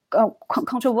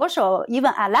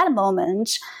even at that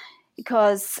moment.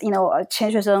 Because,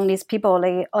 Chen Xuezheng, these people,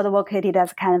 they advocated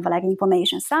as kind of like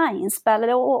information science, but they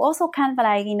were also kind of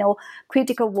like,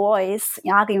 critical voice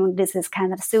arguing this is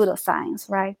kind of pseudoscience,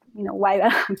 right? Why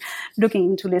we're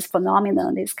looking into this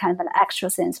phenomenon, this kind of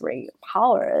extrasensory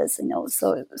powers,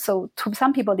 so to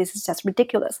some people, this is just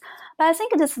ridiculous. But I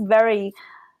think it is very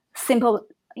simple,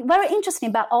 very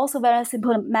interesting, but also very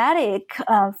symptomatic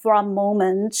for a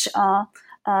moment,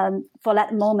 for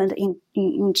that moment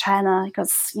in China,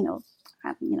 because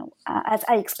as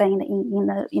I explained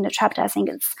in the chapter, I think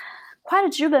it's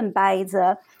quite driven by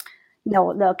the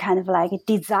kind of like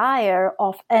desire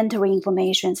of entering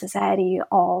information society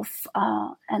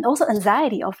and also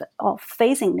anxiety of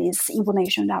facing this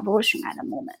information revolution at the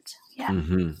moment. Yeah.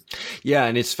 Mm-hmm. Yeah,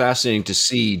 and it's fascinating to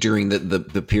see during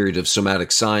the period of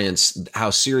somatic science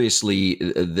how seriously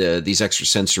these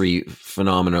extrasensory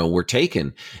phenomena were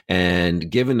taken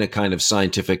and given a kind of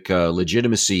scientific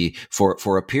legitimacy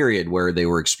for a period where they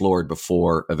were explored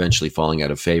before eventually falling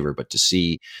out of favor. But to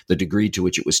see the degree to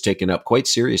which it was taken up quite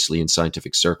seriously in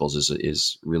scientific circles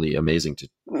is really amazing to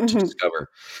discover.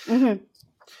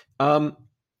 Mm-hmm.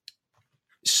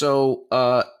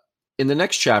 So in the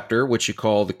next chapter, which you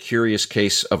call The Curious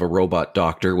Case of a Robot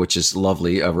Doctor, which is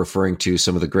lovely, referring to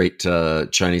some of the great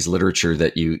Chinese literature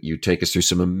that you take us through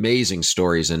some amazing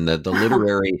stories, and the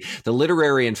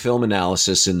literary and film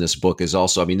analysis in this book is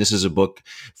also, this is a book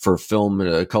for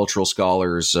film cultural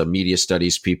scholars, media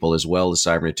studies people, as well as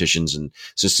cyberneticians and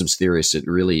systems theorists. It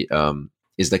really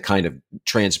is the kind of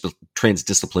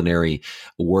transdisciplinary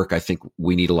work I think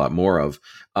we need a lot more of.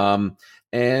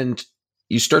 And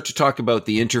you start to talk about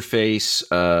the interface,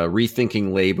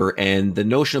 rethinking labor, and the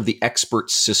notion of the expert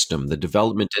system, the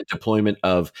development and deployment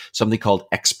of something called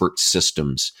expert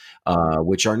systems,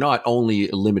 which are not only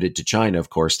limited to China, of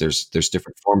course. There's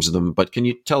different forms of them. But can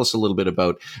you tell us a little bit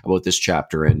about this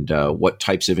chapter and what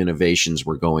types of innovations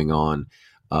were going on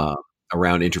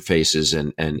around interfaces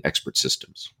and expert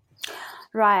systems?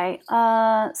 Right.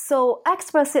 So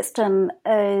expert system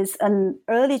is an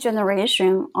early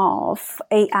generation of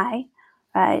AI.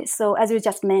 Right. So as you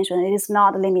just mentioned, it is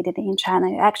not limited in China.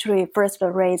 It actually first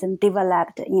raised and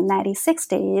developed in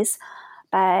 1960s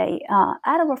by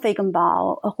Edward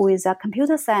Feigenbaum, who is a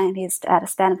computer scientist at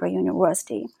Stanford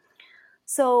University.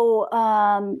 So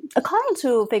according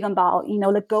to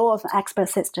Feigenbaum, the goal of an expert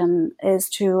system is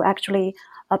to actually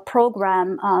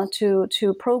program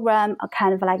to program a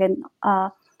kind of like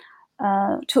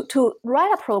to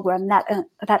write a program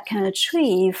that can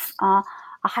achieve a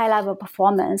high-level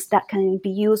performance that can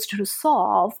be used to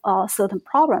solve certain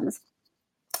problems.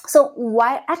 So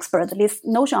why expert? This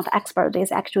notion of expert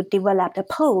is actually developed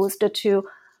opposed to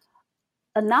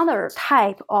another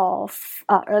type of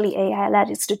early AI,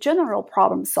 that is the general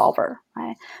problem solver.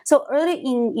 Right? So early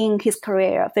in his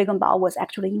career, Feigenbaum was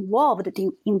actually involved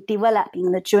in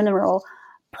developing the general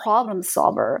problem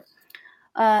solver.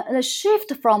 The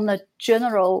shift from the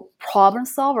general problem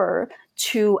solver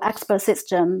to expert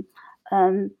system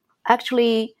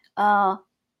actually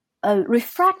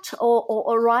reflect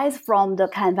or arise from the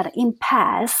kind of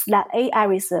impasse that AI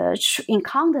research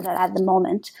encountered at the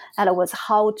moment. That was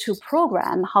how to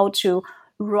program, how to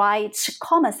write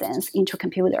common sense into a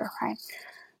computer, right?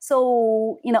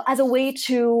 So, as a way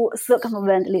to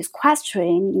circumvent this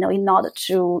question, in order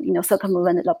to,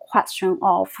 circumvent the question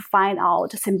of find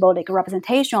out symbolic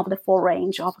representation of the full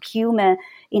range of human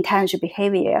intelligent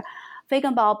behavior,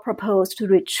 Feigenbaum proposed to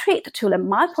retreat to the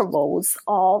micro-roles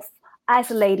of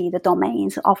isolated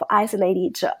domains, of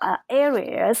isolated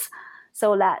areas,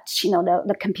 so that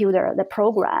the computer, the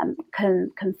program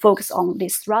can focus on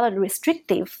this rather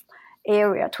restrictive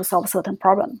area to solve certain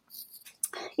problem.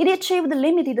 It achieved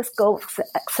limited scope of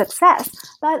success,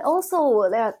 but also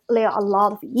there are a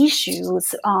lot of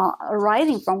issues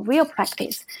arising from real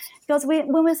practice. Because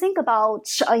when we think about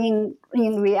in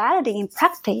reality, in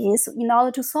practice, in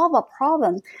order to solve a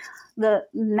problem, the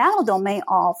narrow domain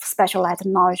of specialized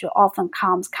knowledge often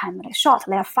comes kind of like short.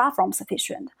 They are far from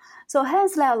sufficient. So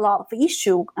hence, there are a lot of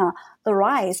issues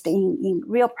arise in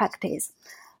real practice.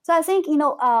 So I think,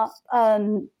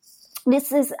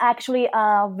 this is actually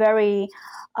a very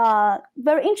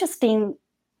interesting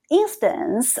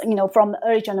instance, from the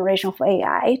early generation of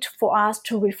AI for us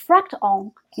to reflect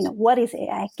on, what is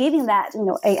AI, given that,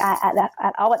 AI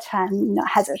at our time,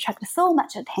 has attracted so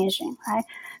much attention, right?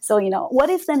 So, what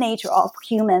is the nature of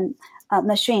human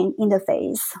machine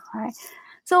interface, right?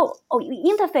 So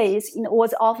interface,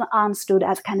 was often understood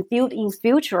as kind of built-in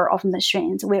future of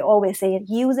machines. We always say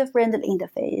user-friendly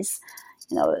interface.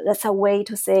 That's a way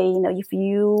to say, if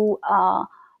you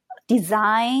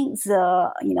design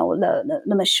the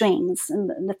machines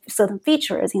and the certain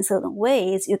features in certain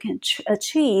ways, you can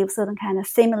achieve certain kind of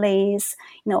seamless,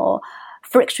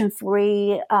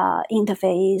 friction-free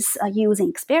interface using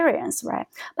experience, right?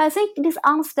 But I think this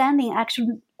understanding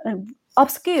actually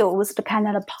obscures the kind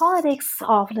of the politics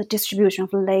of the distribution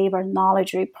of labor,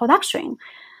 knowledge, production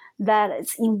that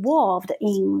is involved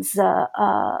in the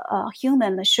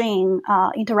human-machine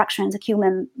interactions,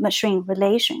 human-machine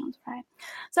relations, right?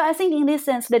 So I think in this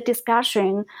sense, the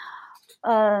discussion,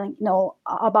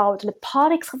 about the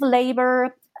politics of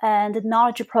labor and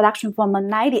knowledge production from the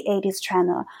 1980s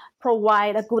China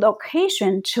provide a good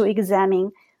occasion to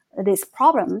examine this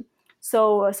problem.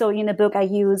 So in the book, I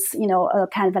use, a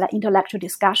kind of an intellectual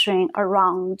discussion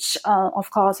around,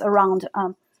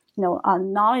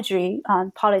 knowledge,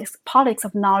 politics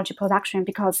of knowledge production,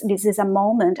 because this is a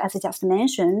moment, as I just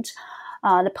mentioned,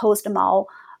 the post-Mao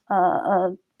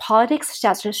politics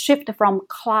just shift from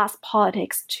class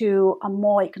politics to a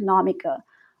more economic,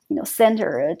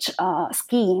 centered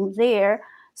scheme there.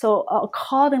 So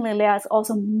accordingly, there's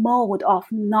also mode of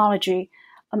knowledge,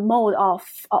 a mode of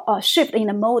a shift in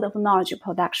the mode of knowledge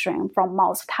production from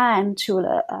Mao's time to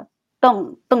the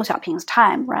Deng Xiaoping's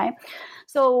time, right?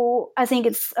 So I think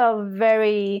it's a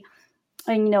very,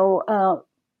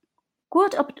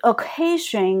 good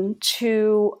occasion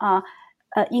to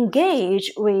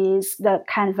engage with the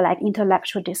kind of like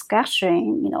intellectual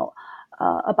discussion,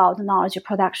 about knowledge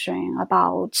production,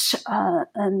 about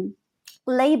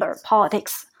labor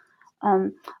politics,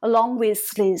 along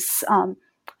with these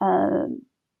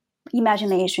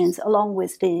imaginations, along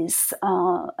with this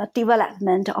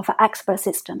development of an expert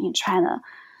system in China.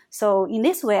 So in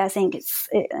this way, I think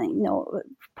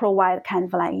provide kind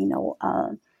of like,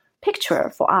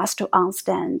 picture for us to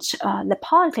understand the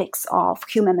politics of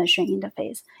human-machine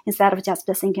interface instead of just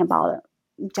thinking about it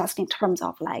just in terms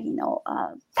of like,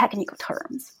 technical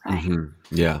terms, right?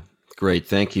 Mm-hmm. Yeah, great.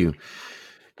 Thank you.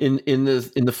 In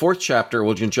the fourth chapter,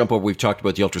 we'll jump over. We've talked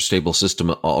about the ultra-stable system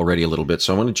already a little bit,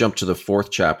 so I want to jump to the fourth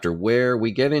chapter where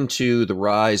we get into the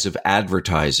rise of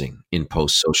advertising in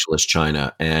post-socialist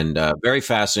China, and very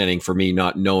fascinating for me,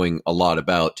 not knowing a lot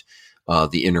about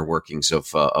the inner workings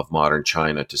of modern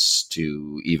China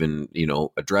to even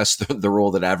address the role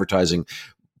that advertising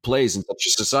plays in such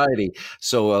a society.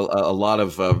 So a lot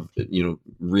of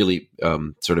really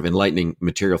sort of enlightening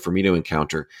material for me to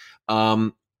encounter.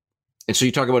 And so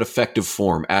you talk about effective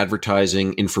form,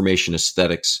 advertising, information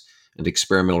aesthetics, and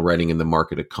experimental writing in the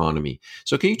market economy.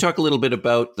 So can you talk a little bit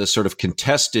about the sort of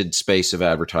contested space of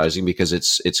advertising, because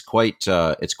it's quite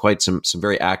some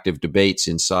very active debates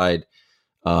inside,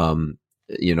 how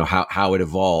it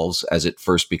evolves as it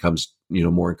first becomes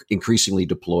more increasingly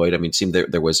deployed. I mean, it seemed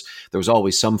there was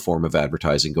always some form of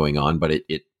advertising going on, but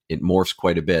it morphs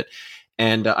quite a bit.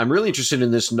 And I'm really interested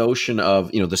in this notion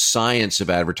of, the science of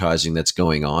advertising that's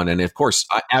going on. And of course,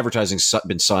 advertising's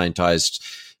been scientized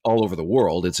all over the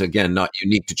world. It's, again, not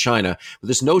unique to China. But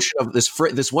this notion of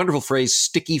this wonderful phrase,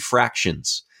 sticky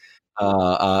fractions,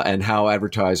 and how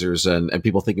advertisers and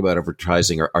people thinking about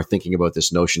advertising are thinking about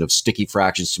this notion of sticky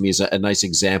fractions, to me is a nice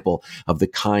example of the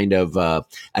kind of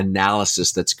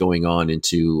analysis that's going on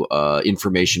into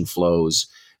information flows.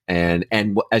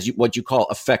 And what you call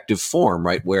effective form,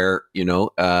 right? Where,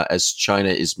 as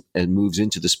China moves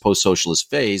into this post-socialist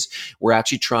phase, we're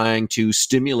actually trying to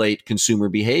stimulate consumer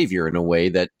behavior in a way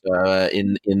that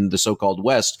in the so-called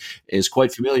West is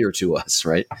quite familiar to us,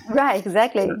 right? Right,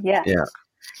 exactly. Yeah.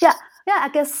 I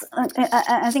guess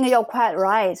I think you're quite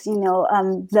right.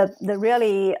 The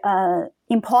really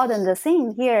important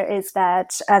thing here is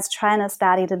that as China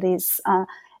started these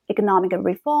economic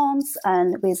reforms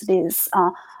and with this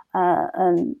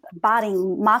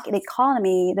budding market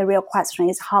economy, the real question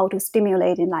is how to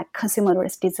stimulate in like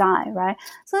consumerist design, right?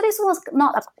 So this was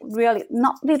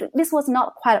this was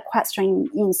not quite a question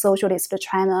in socialist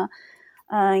China.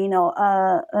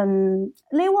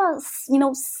 There was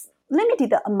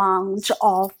limited amount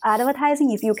of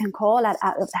advertising, if you can call that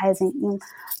advertising, in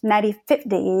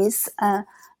 1950s.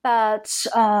 But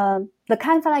the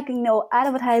kind of like,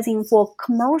 advertising for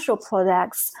commercial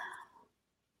products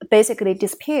basically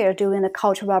disappeared during the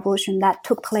Cultural Revolution that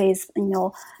took place,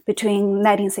 between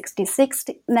 1966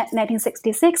 to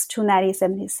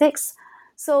 1976.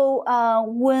 So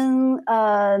when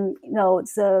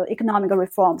the economic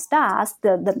reform starts,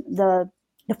 the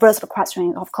first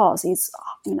question, of course, is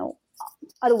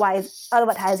otherwise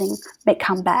advertising may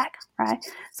come back, right?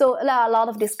 So there are a lot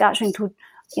of discussion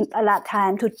at that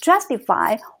time to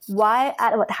justify why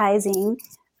advertising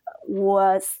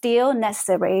was still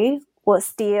necessary, was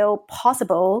still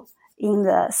possible in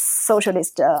the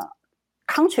socialist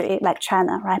country like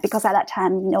China, right? Because at that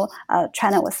time,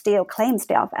 China was still claimed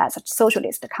itself as a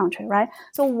socialist country, right?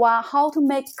 So how to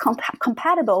make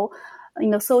compatible,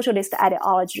 socialist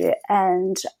ideology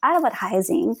and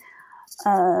advertising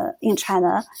in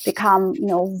China become,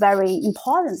 very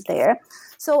important there.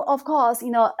 So of course,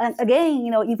 and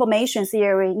again, information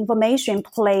theory, information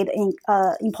played an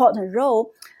important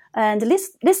role. And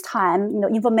this time,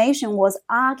 information was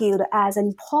argued as an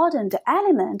important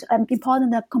element, an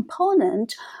important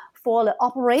component for the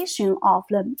operation of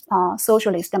the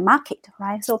socialist market,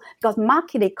 right? So because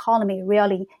market economy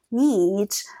really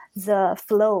needs the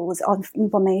flows of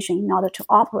information in order to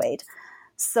operate.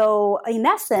 So in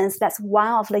that sense, that's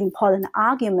one of the important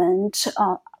arguments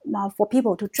for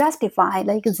people to justify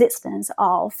the existence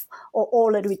of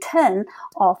or the return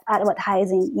of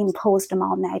advertising in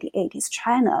post-modern 1980s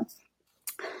China.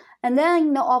 And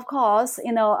then, of course,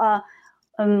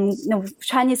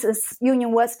 Chinese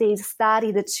universities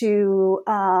started to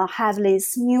have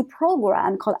this new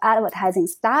program called advertising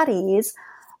studies.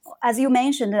 As you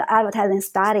mentioned, the advertising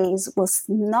studies was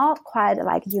not quite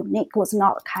like unique, was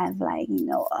not kind of like,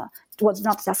 was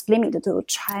not just limited to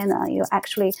China.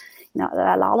 Actually, there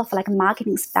are a lot of like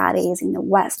marketing studies in the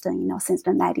West, since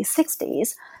the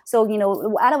 1960s. So,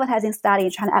 advertising study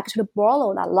in China actually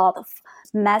borrowed a lot of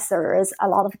methods, a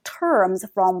lot of terms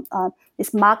from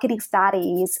these marketing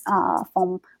studies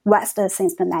from West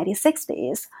since the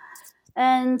 1960s.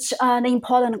 And the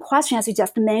important question, as you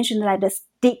just mentioned, like the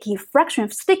sticky fraction.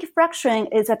 Sticky fraction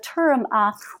is a term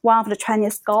one of the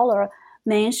Chinese scholars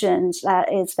mentioned,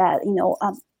 is that,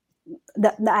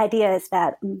 the idea is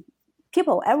that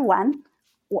people, everyone,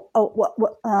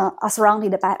 are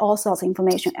surrounded by all sorts of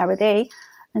information every day.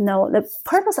 The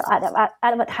purpose of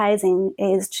advertising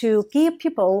is to give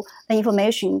people the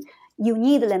information you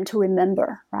need them to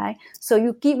remember, right? So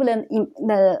you give them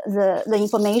the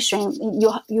information,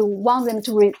 you want them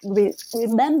to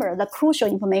remember the crucial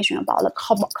information about the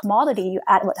commodity you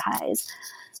advertise.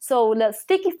 So the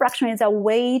sticky fraction is a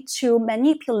way to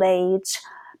manipulate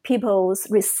people's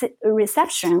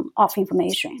reception of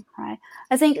information, right?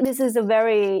 I think this is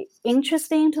very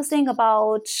interesting to think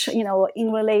about,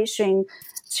 in relation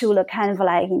to the kind of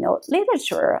like,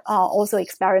 literature, also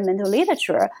experimental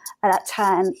literature at that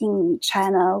time in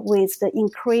China, with the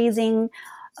increasing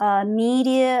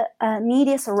media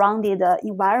surrounded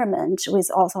environment,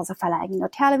 with all sorts of like,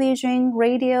 television,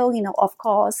 radio, of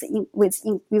course,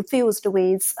 infused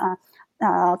with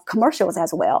commercials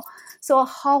as well. So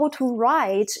how to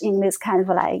write in this kind of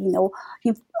like,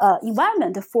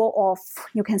 environment full of,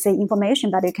 you can say information,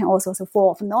 but it can also be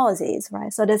full of noises,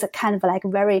 right? So there's a kind of like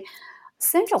very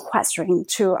central question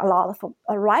to a lot of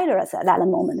writers at that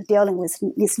moment dealing with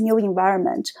this new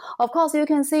environment. Of course, you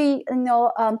can see,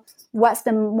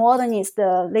 Western modernist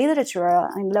literature,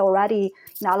 and already,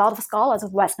 a lot of scholars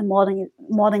of Western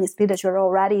modernist literature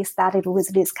already started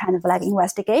with this kind of like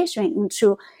investigation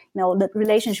into, the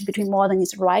relationship between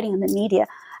modernist writing and the media.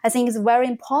 I think it's very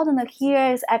important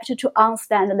here is actually to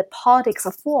understand the politics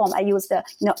of form. I use the,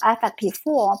 affective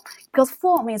form, because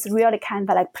form is really kind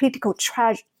of like political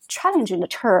challenging the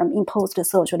term in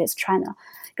post-socialist China.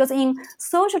 Because in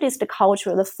socialist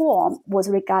culture, the form was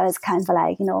regarded as kind of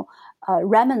like,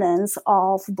 remnants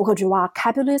of bourgeois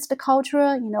capitalist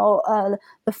culture.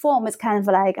 The form is kind of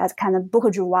like as kind of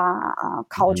bourgeois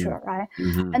culture, mm-hmm. right?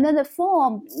 Mm-hmm. And then the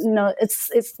form,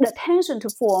 it's the attention to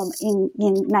form in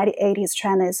 1980s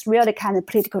China is really kind of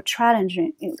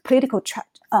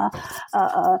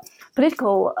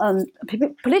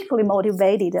politically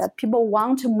motivated. People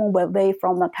want to move away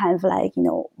from a kind of like,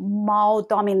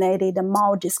 Mao-dominated,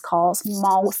 Mao discourse,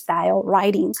 Mao style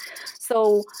writing.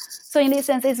 So in this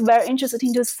sense, it's very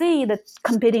interesting to see the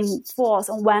competing force.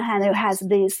 On one hand, it has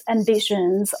these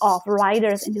ambitions of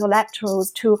writers, intellectuals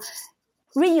to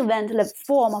reinvent the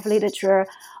form of literature.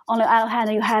 On the other hand,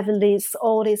 you have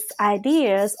all these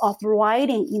ideas of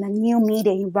writing in a new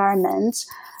media environment.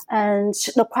 And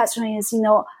the question is,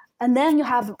 And then you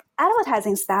have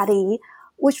advertising study,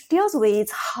 which deals with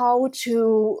how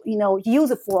to,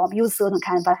 use certain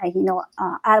kind of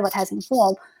advertising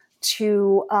form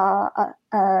to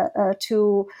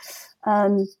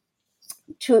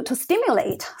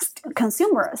stimulate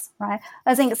consumers, right?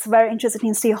 I think it's very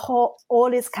interesting to see how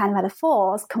all these kind of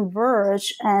metaphors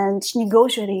converge and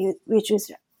negotiate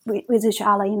with each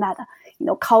other in that,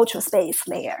 cultural space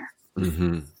layer.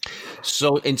 Mm-hmm.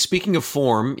 So, and speaking of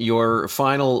form, your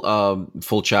final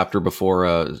full chapter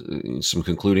before some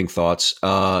concluding thoughts,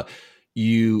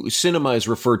 cinema is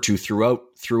referred to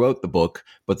throughout the book,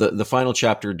 but the final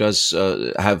chapter does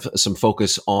have some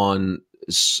focus on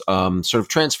sort of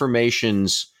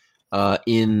transformations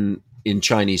in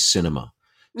Chinese cinema.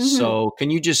 Mm-hmm. So,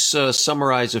 can you just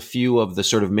summarize a few of the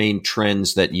sort of main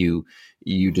trends that you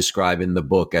describe in the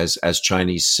book as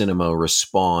Chinese cinema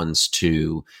responds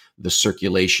to the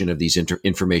circulation of these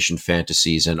information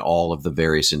fantasies and all of the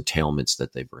various entailments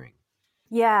that they bring?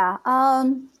 Yeah,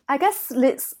 I guess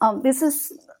this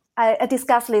is, I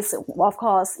discussed this, of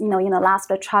course, in the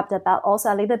last chapter, but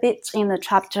also a little bit in the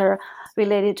chapter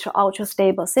related to ultra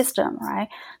stable system, right?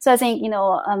 So I think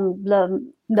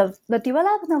the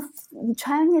development of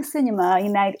Chinese cinema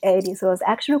in the 1980s was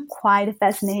actually quite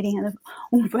fascinating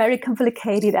and very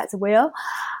complicated as well.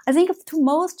 I think to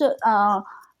most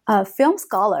film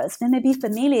scholars, they may be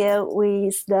familiar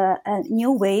with the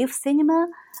new wave cinema,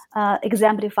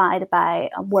 exemplified by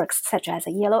works such as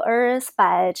Yellow Earth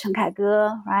by Chen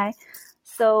Kaige, right?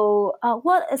 So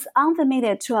what is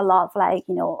unfamiliar to a lot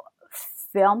of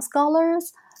film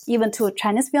scholars, even to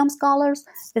Chinese film scholars,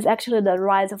 is actually the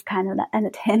rise of kind of the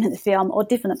entertainment film or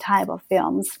different type of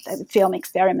films, like film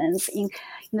experiments in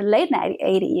the late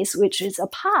 1980s, which is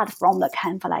apart from the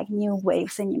kind of new wave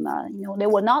cinema. They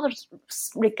were not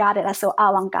regarded as so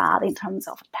avant-garde in terms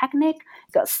of technique,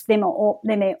 because they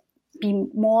may be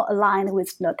more aligned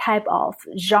with the type of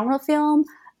genre film,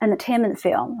 entertainment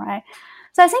film, right?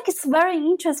 So I think it's very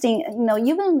interesting,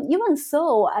 even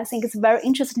so, I think it's very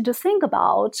interesting to think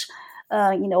about,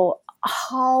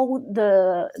 how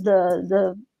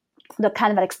the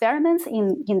kind of experiments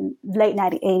in late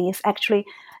 1980s actually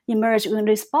emerged in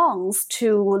response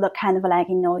to the kind of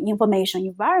information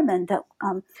environment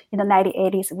in the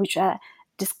 1980s, which are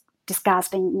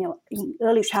discussed in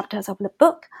early chapters of the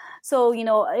book. So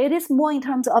it is more in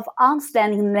terms of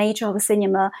understanding the nature of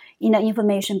cinema in an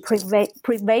information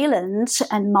prevalent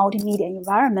and multimedia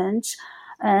environment,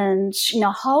 and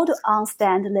how to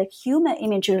understand the human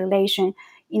imagery relation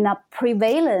in a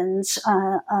prevalent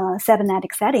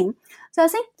cybernetic setting. So I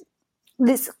think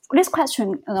this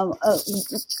question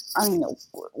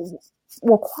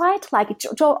were quite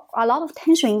draw a lot of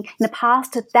attention in the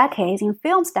past decades in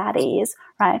film studies,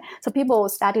 right? So people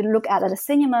started to look at the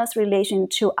cinema's relation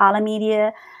to other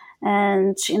media,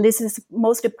 and this is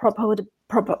mostly propelled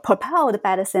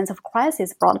by the sense of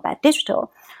crisis brought by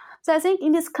digital. So I think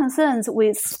in these concerns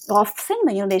of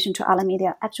cinema in relation to other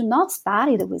media actually not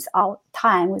started with our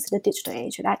time with the digital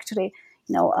age. It actually,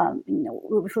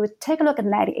 if we take a look at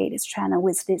the 1980s China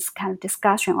with this kind of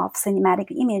discussion of cinematic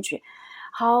imagery,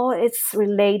 how it's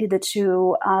related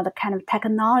to the kind of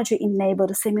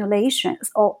technology-enabled simulations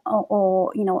or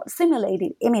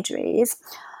simulated imageries,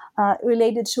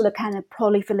 related to the kind of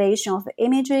proliferation of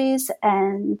images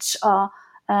and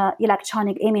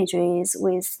electronic images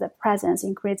with the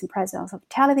increasing presence of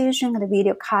television and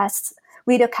video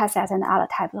cassettes and other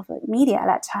types of media at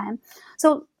that time.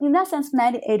 So in that sense,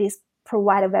 1980s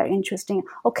provide a very interesting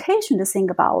occasion to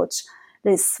think about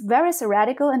this very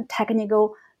theoretical and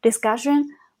technical discussion,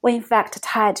 were in fact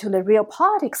tied to the real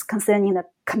politics concerning the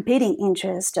competing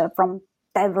interest from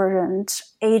divergent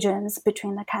agents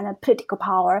between the kind of political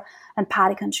power and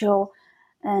party control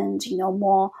and,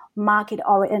 more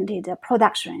market-oriented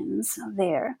productions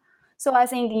there. So I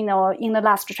think, in the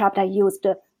last chapter, I used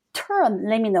the term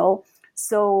liminal,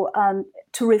 so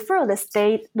to refer the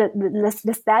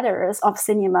status of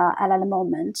cinema at the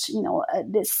moment.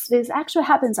 This actually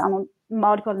happens on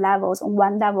multiple levels. On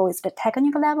one level is the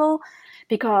technical level,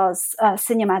 because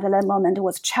cinema at the moment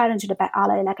was challenged by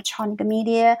other electronic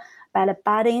media, by the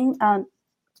budding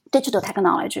digital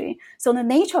technology. So the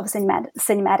nature of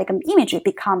cinematic imagery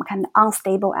become kind of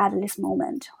unstable at this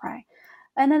moment, right?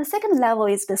 And then the second level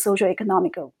is the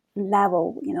socio-economic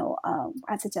level.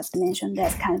 As I just mentioned,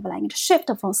 there's kind of a shift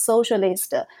from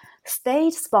socialist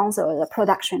state-sponsored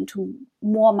production to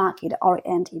more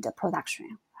market-oriented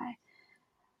production, right?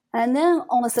 And then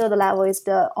on the third level is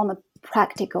on the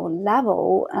practical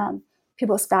level,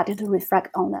 people started to reflect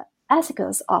on the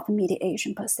ethics of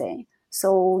mediation per se.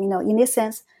 So, in this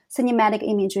sense, cinematic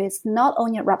imagery is not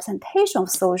only a representation of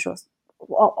social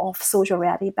of social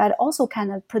reality, but also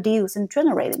kind of produce and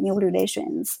generate new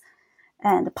relations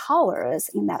and powers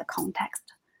in that context.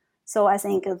 So I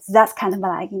think that's kind of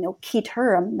like, key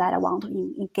term that I want to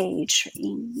engage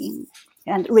in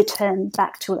and return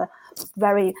back to the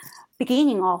very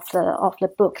beginning of the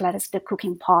book, that is the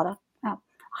cooking pot.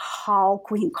 How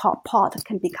cooking pot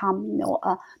can become,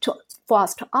 for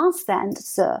us to understand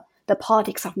the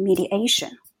politics of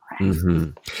mediation. Right?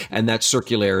 Mm-hmm. And that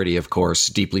circularity, of course,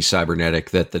 deeply cybernetic,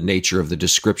 that the nature of the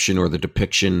description or the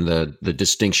depiction, the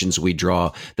distinctions we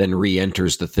draw, then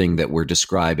re-enters the thing that we're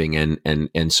describing.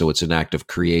 And so it's an act of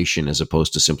creation as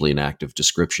opposed to simply an act of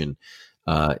description.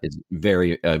 Is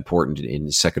very important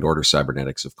in second order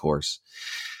cybernetics, of course.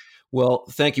 Well,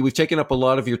 thank you. We've taken up a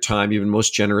lot of your time. You've been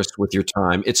most generous with your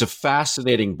time. It's a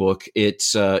fascinating book.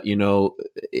 It's,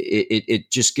 it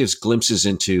just gives glimpses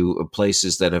into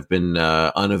places that have been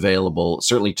unavailable,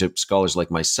 certainly to scholars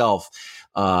like myself.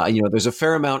 There's a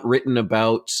fair amount written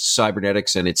about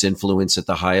cybernetics and its influence at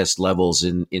the highest levels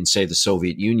in say, the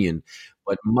Soviet Union,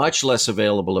 but much less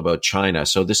available about China.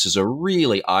 So this is a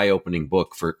really eye-opening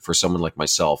book for someone like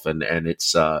myself. And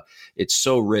it's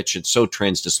so rich and so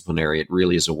transdisciplinary. It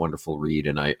really is a wonderful read.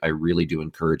 And I really do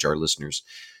encourage our listeners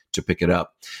to pick it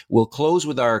up. We'll close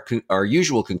with our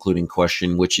usual concluding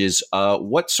question, which is,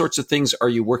 what sorts of things are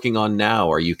you working on now?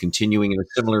 Are you continuing in a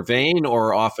similar vein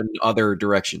or off in other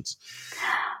directions?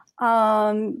 You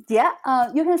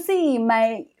can see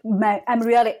I'm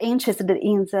really interested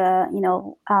in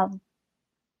the,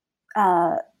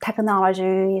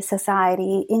 technology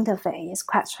society interface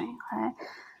question, right?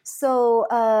 So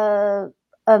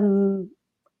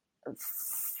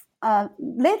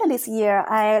later this year,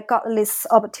 I got this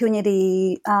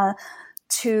opportunity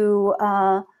to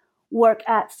work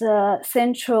at the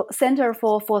Center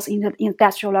for Fourth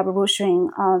Industrial Revolution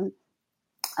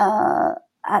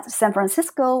at San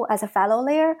Francisco as a fellow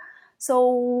there. So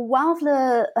one of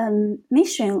the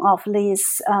mission of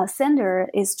this center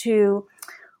is to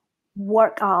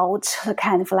work out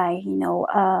kind of like,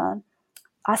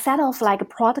 a set of like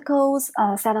protocols,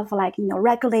 a set of like,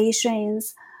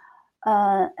 regulations,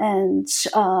 and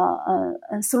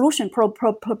solution,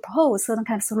 propose certain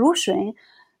kind of solution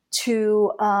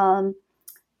to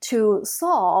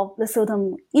solve the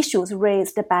certain issues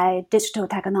raised by digital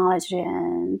technology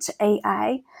and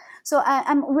AI. So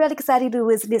I'm really excited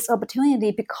with this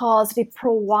opportunity because it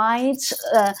provides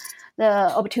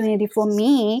the opportunity for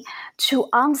me to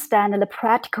understand the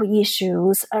practical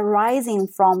issues arising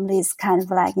from this kind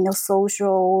of like,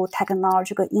 social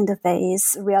technological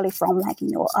interface, really from like,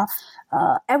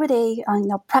 everyday,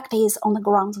 practice on the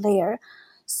ground there.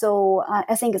 So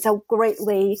I think it's a great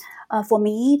way for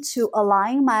me to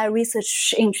align my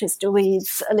research interest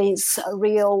with this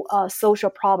real social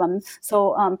problem.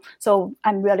 So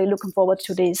I'm really looking forward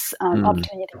to this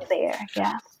opportunity there.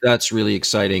 Yeah. That's really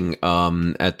exciting.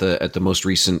 At the most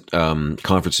recent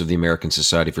conference of the American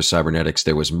Society for Cybernetics,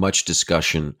 there was much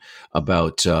discussion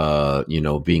about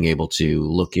being able to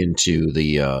look into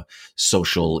the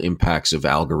social impacts of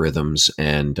algorithms,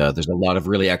 and there's a lot of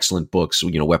really excellent books,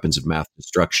 Weapons of Math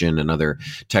Destruction and other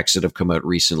texts that have come out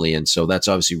recently, and so that's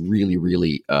obviously really,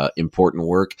 really important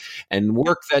work, and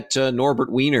work that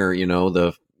Norbert Wiener,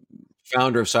 the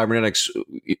founder of cybernetics,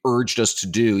 urged us to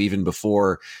do even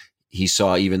before he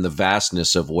saw even the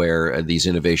vastness of where these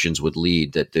innovations would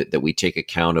lead, that we take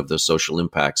account of the social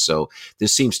impacts. So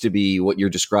this seems to be what you're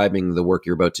describing, the work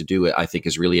you're about to do, I think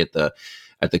is really at the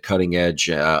cutting edge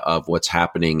of what's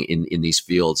happening in these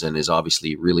fields, and is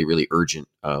obviously really, really urgent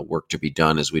work to be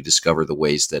done as we discover the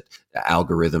ways that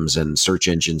algorithms and search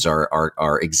engines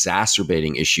are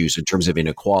exacerbating issues in terms of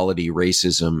inequality,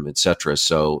 racism, etc.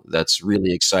 So that's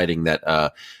really exciting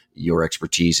that your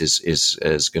expertise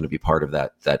is going to be part of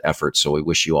that effort. So we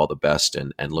wish you all the best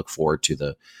and look forward to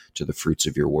the fruits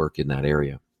of your work in that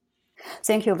area.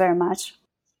 Thank you very much.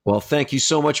 Well, thank you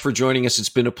so much for joining us. It's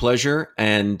been a pleasure,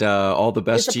 and all the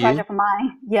best to you. It's a pleasure for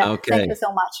mine. Yeah, okay. Thank you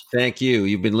so much. Thank you.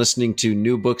 You've been listening to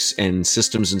New Books and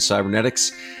Systems in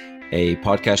Cybernetics, a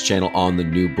podcast channel on the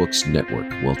New Books Network.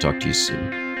 We'll talk to you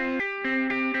soon.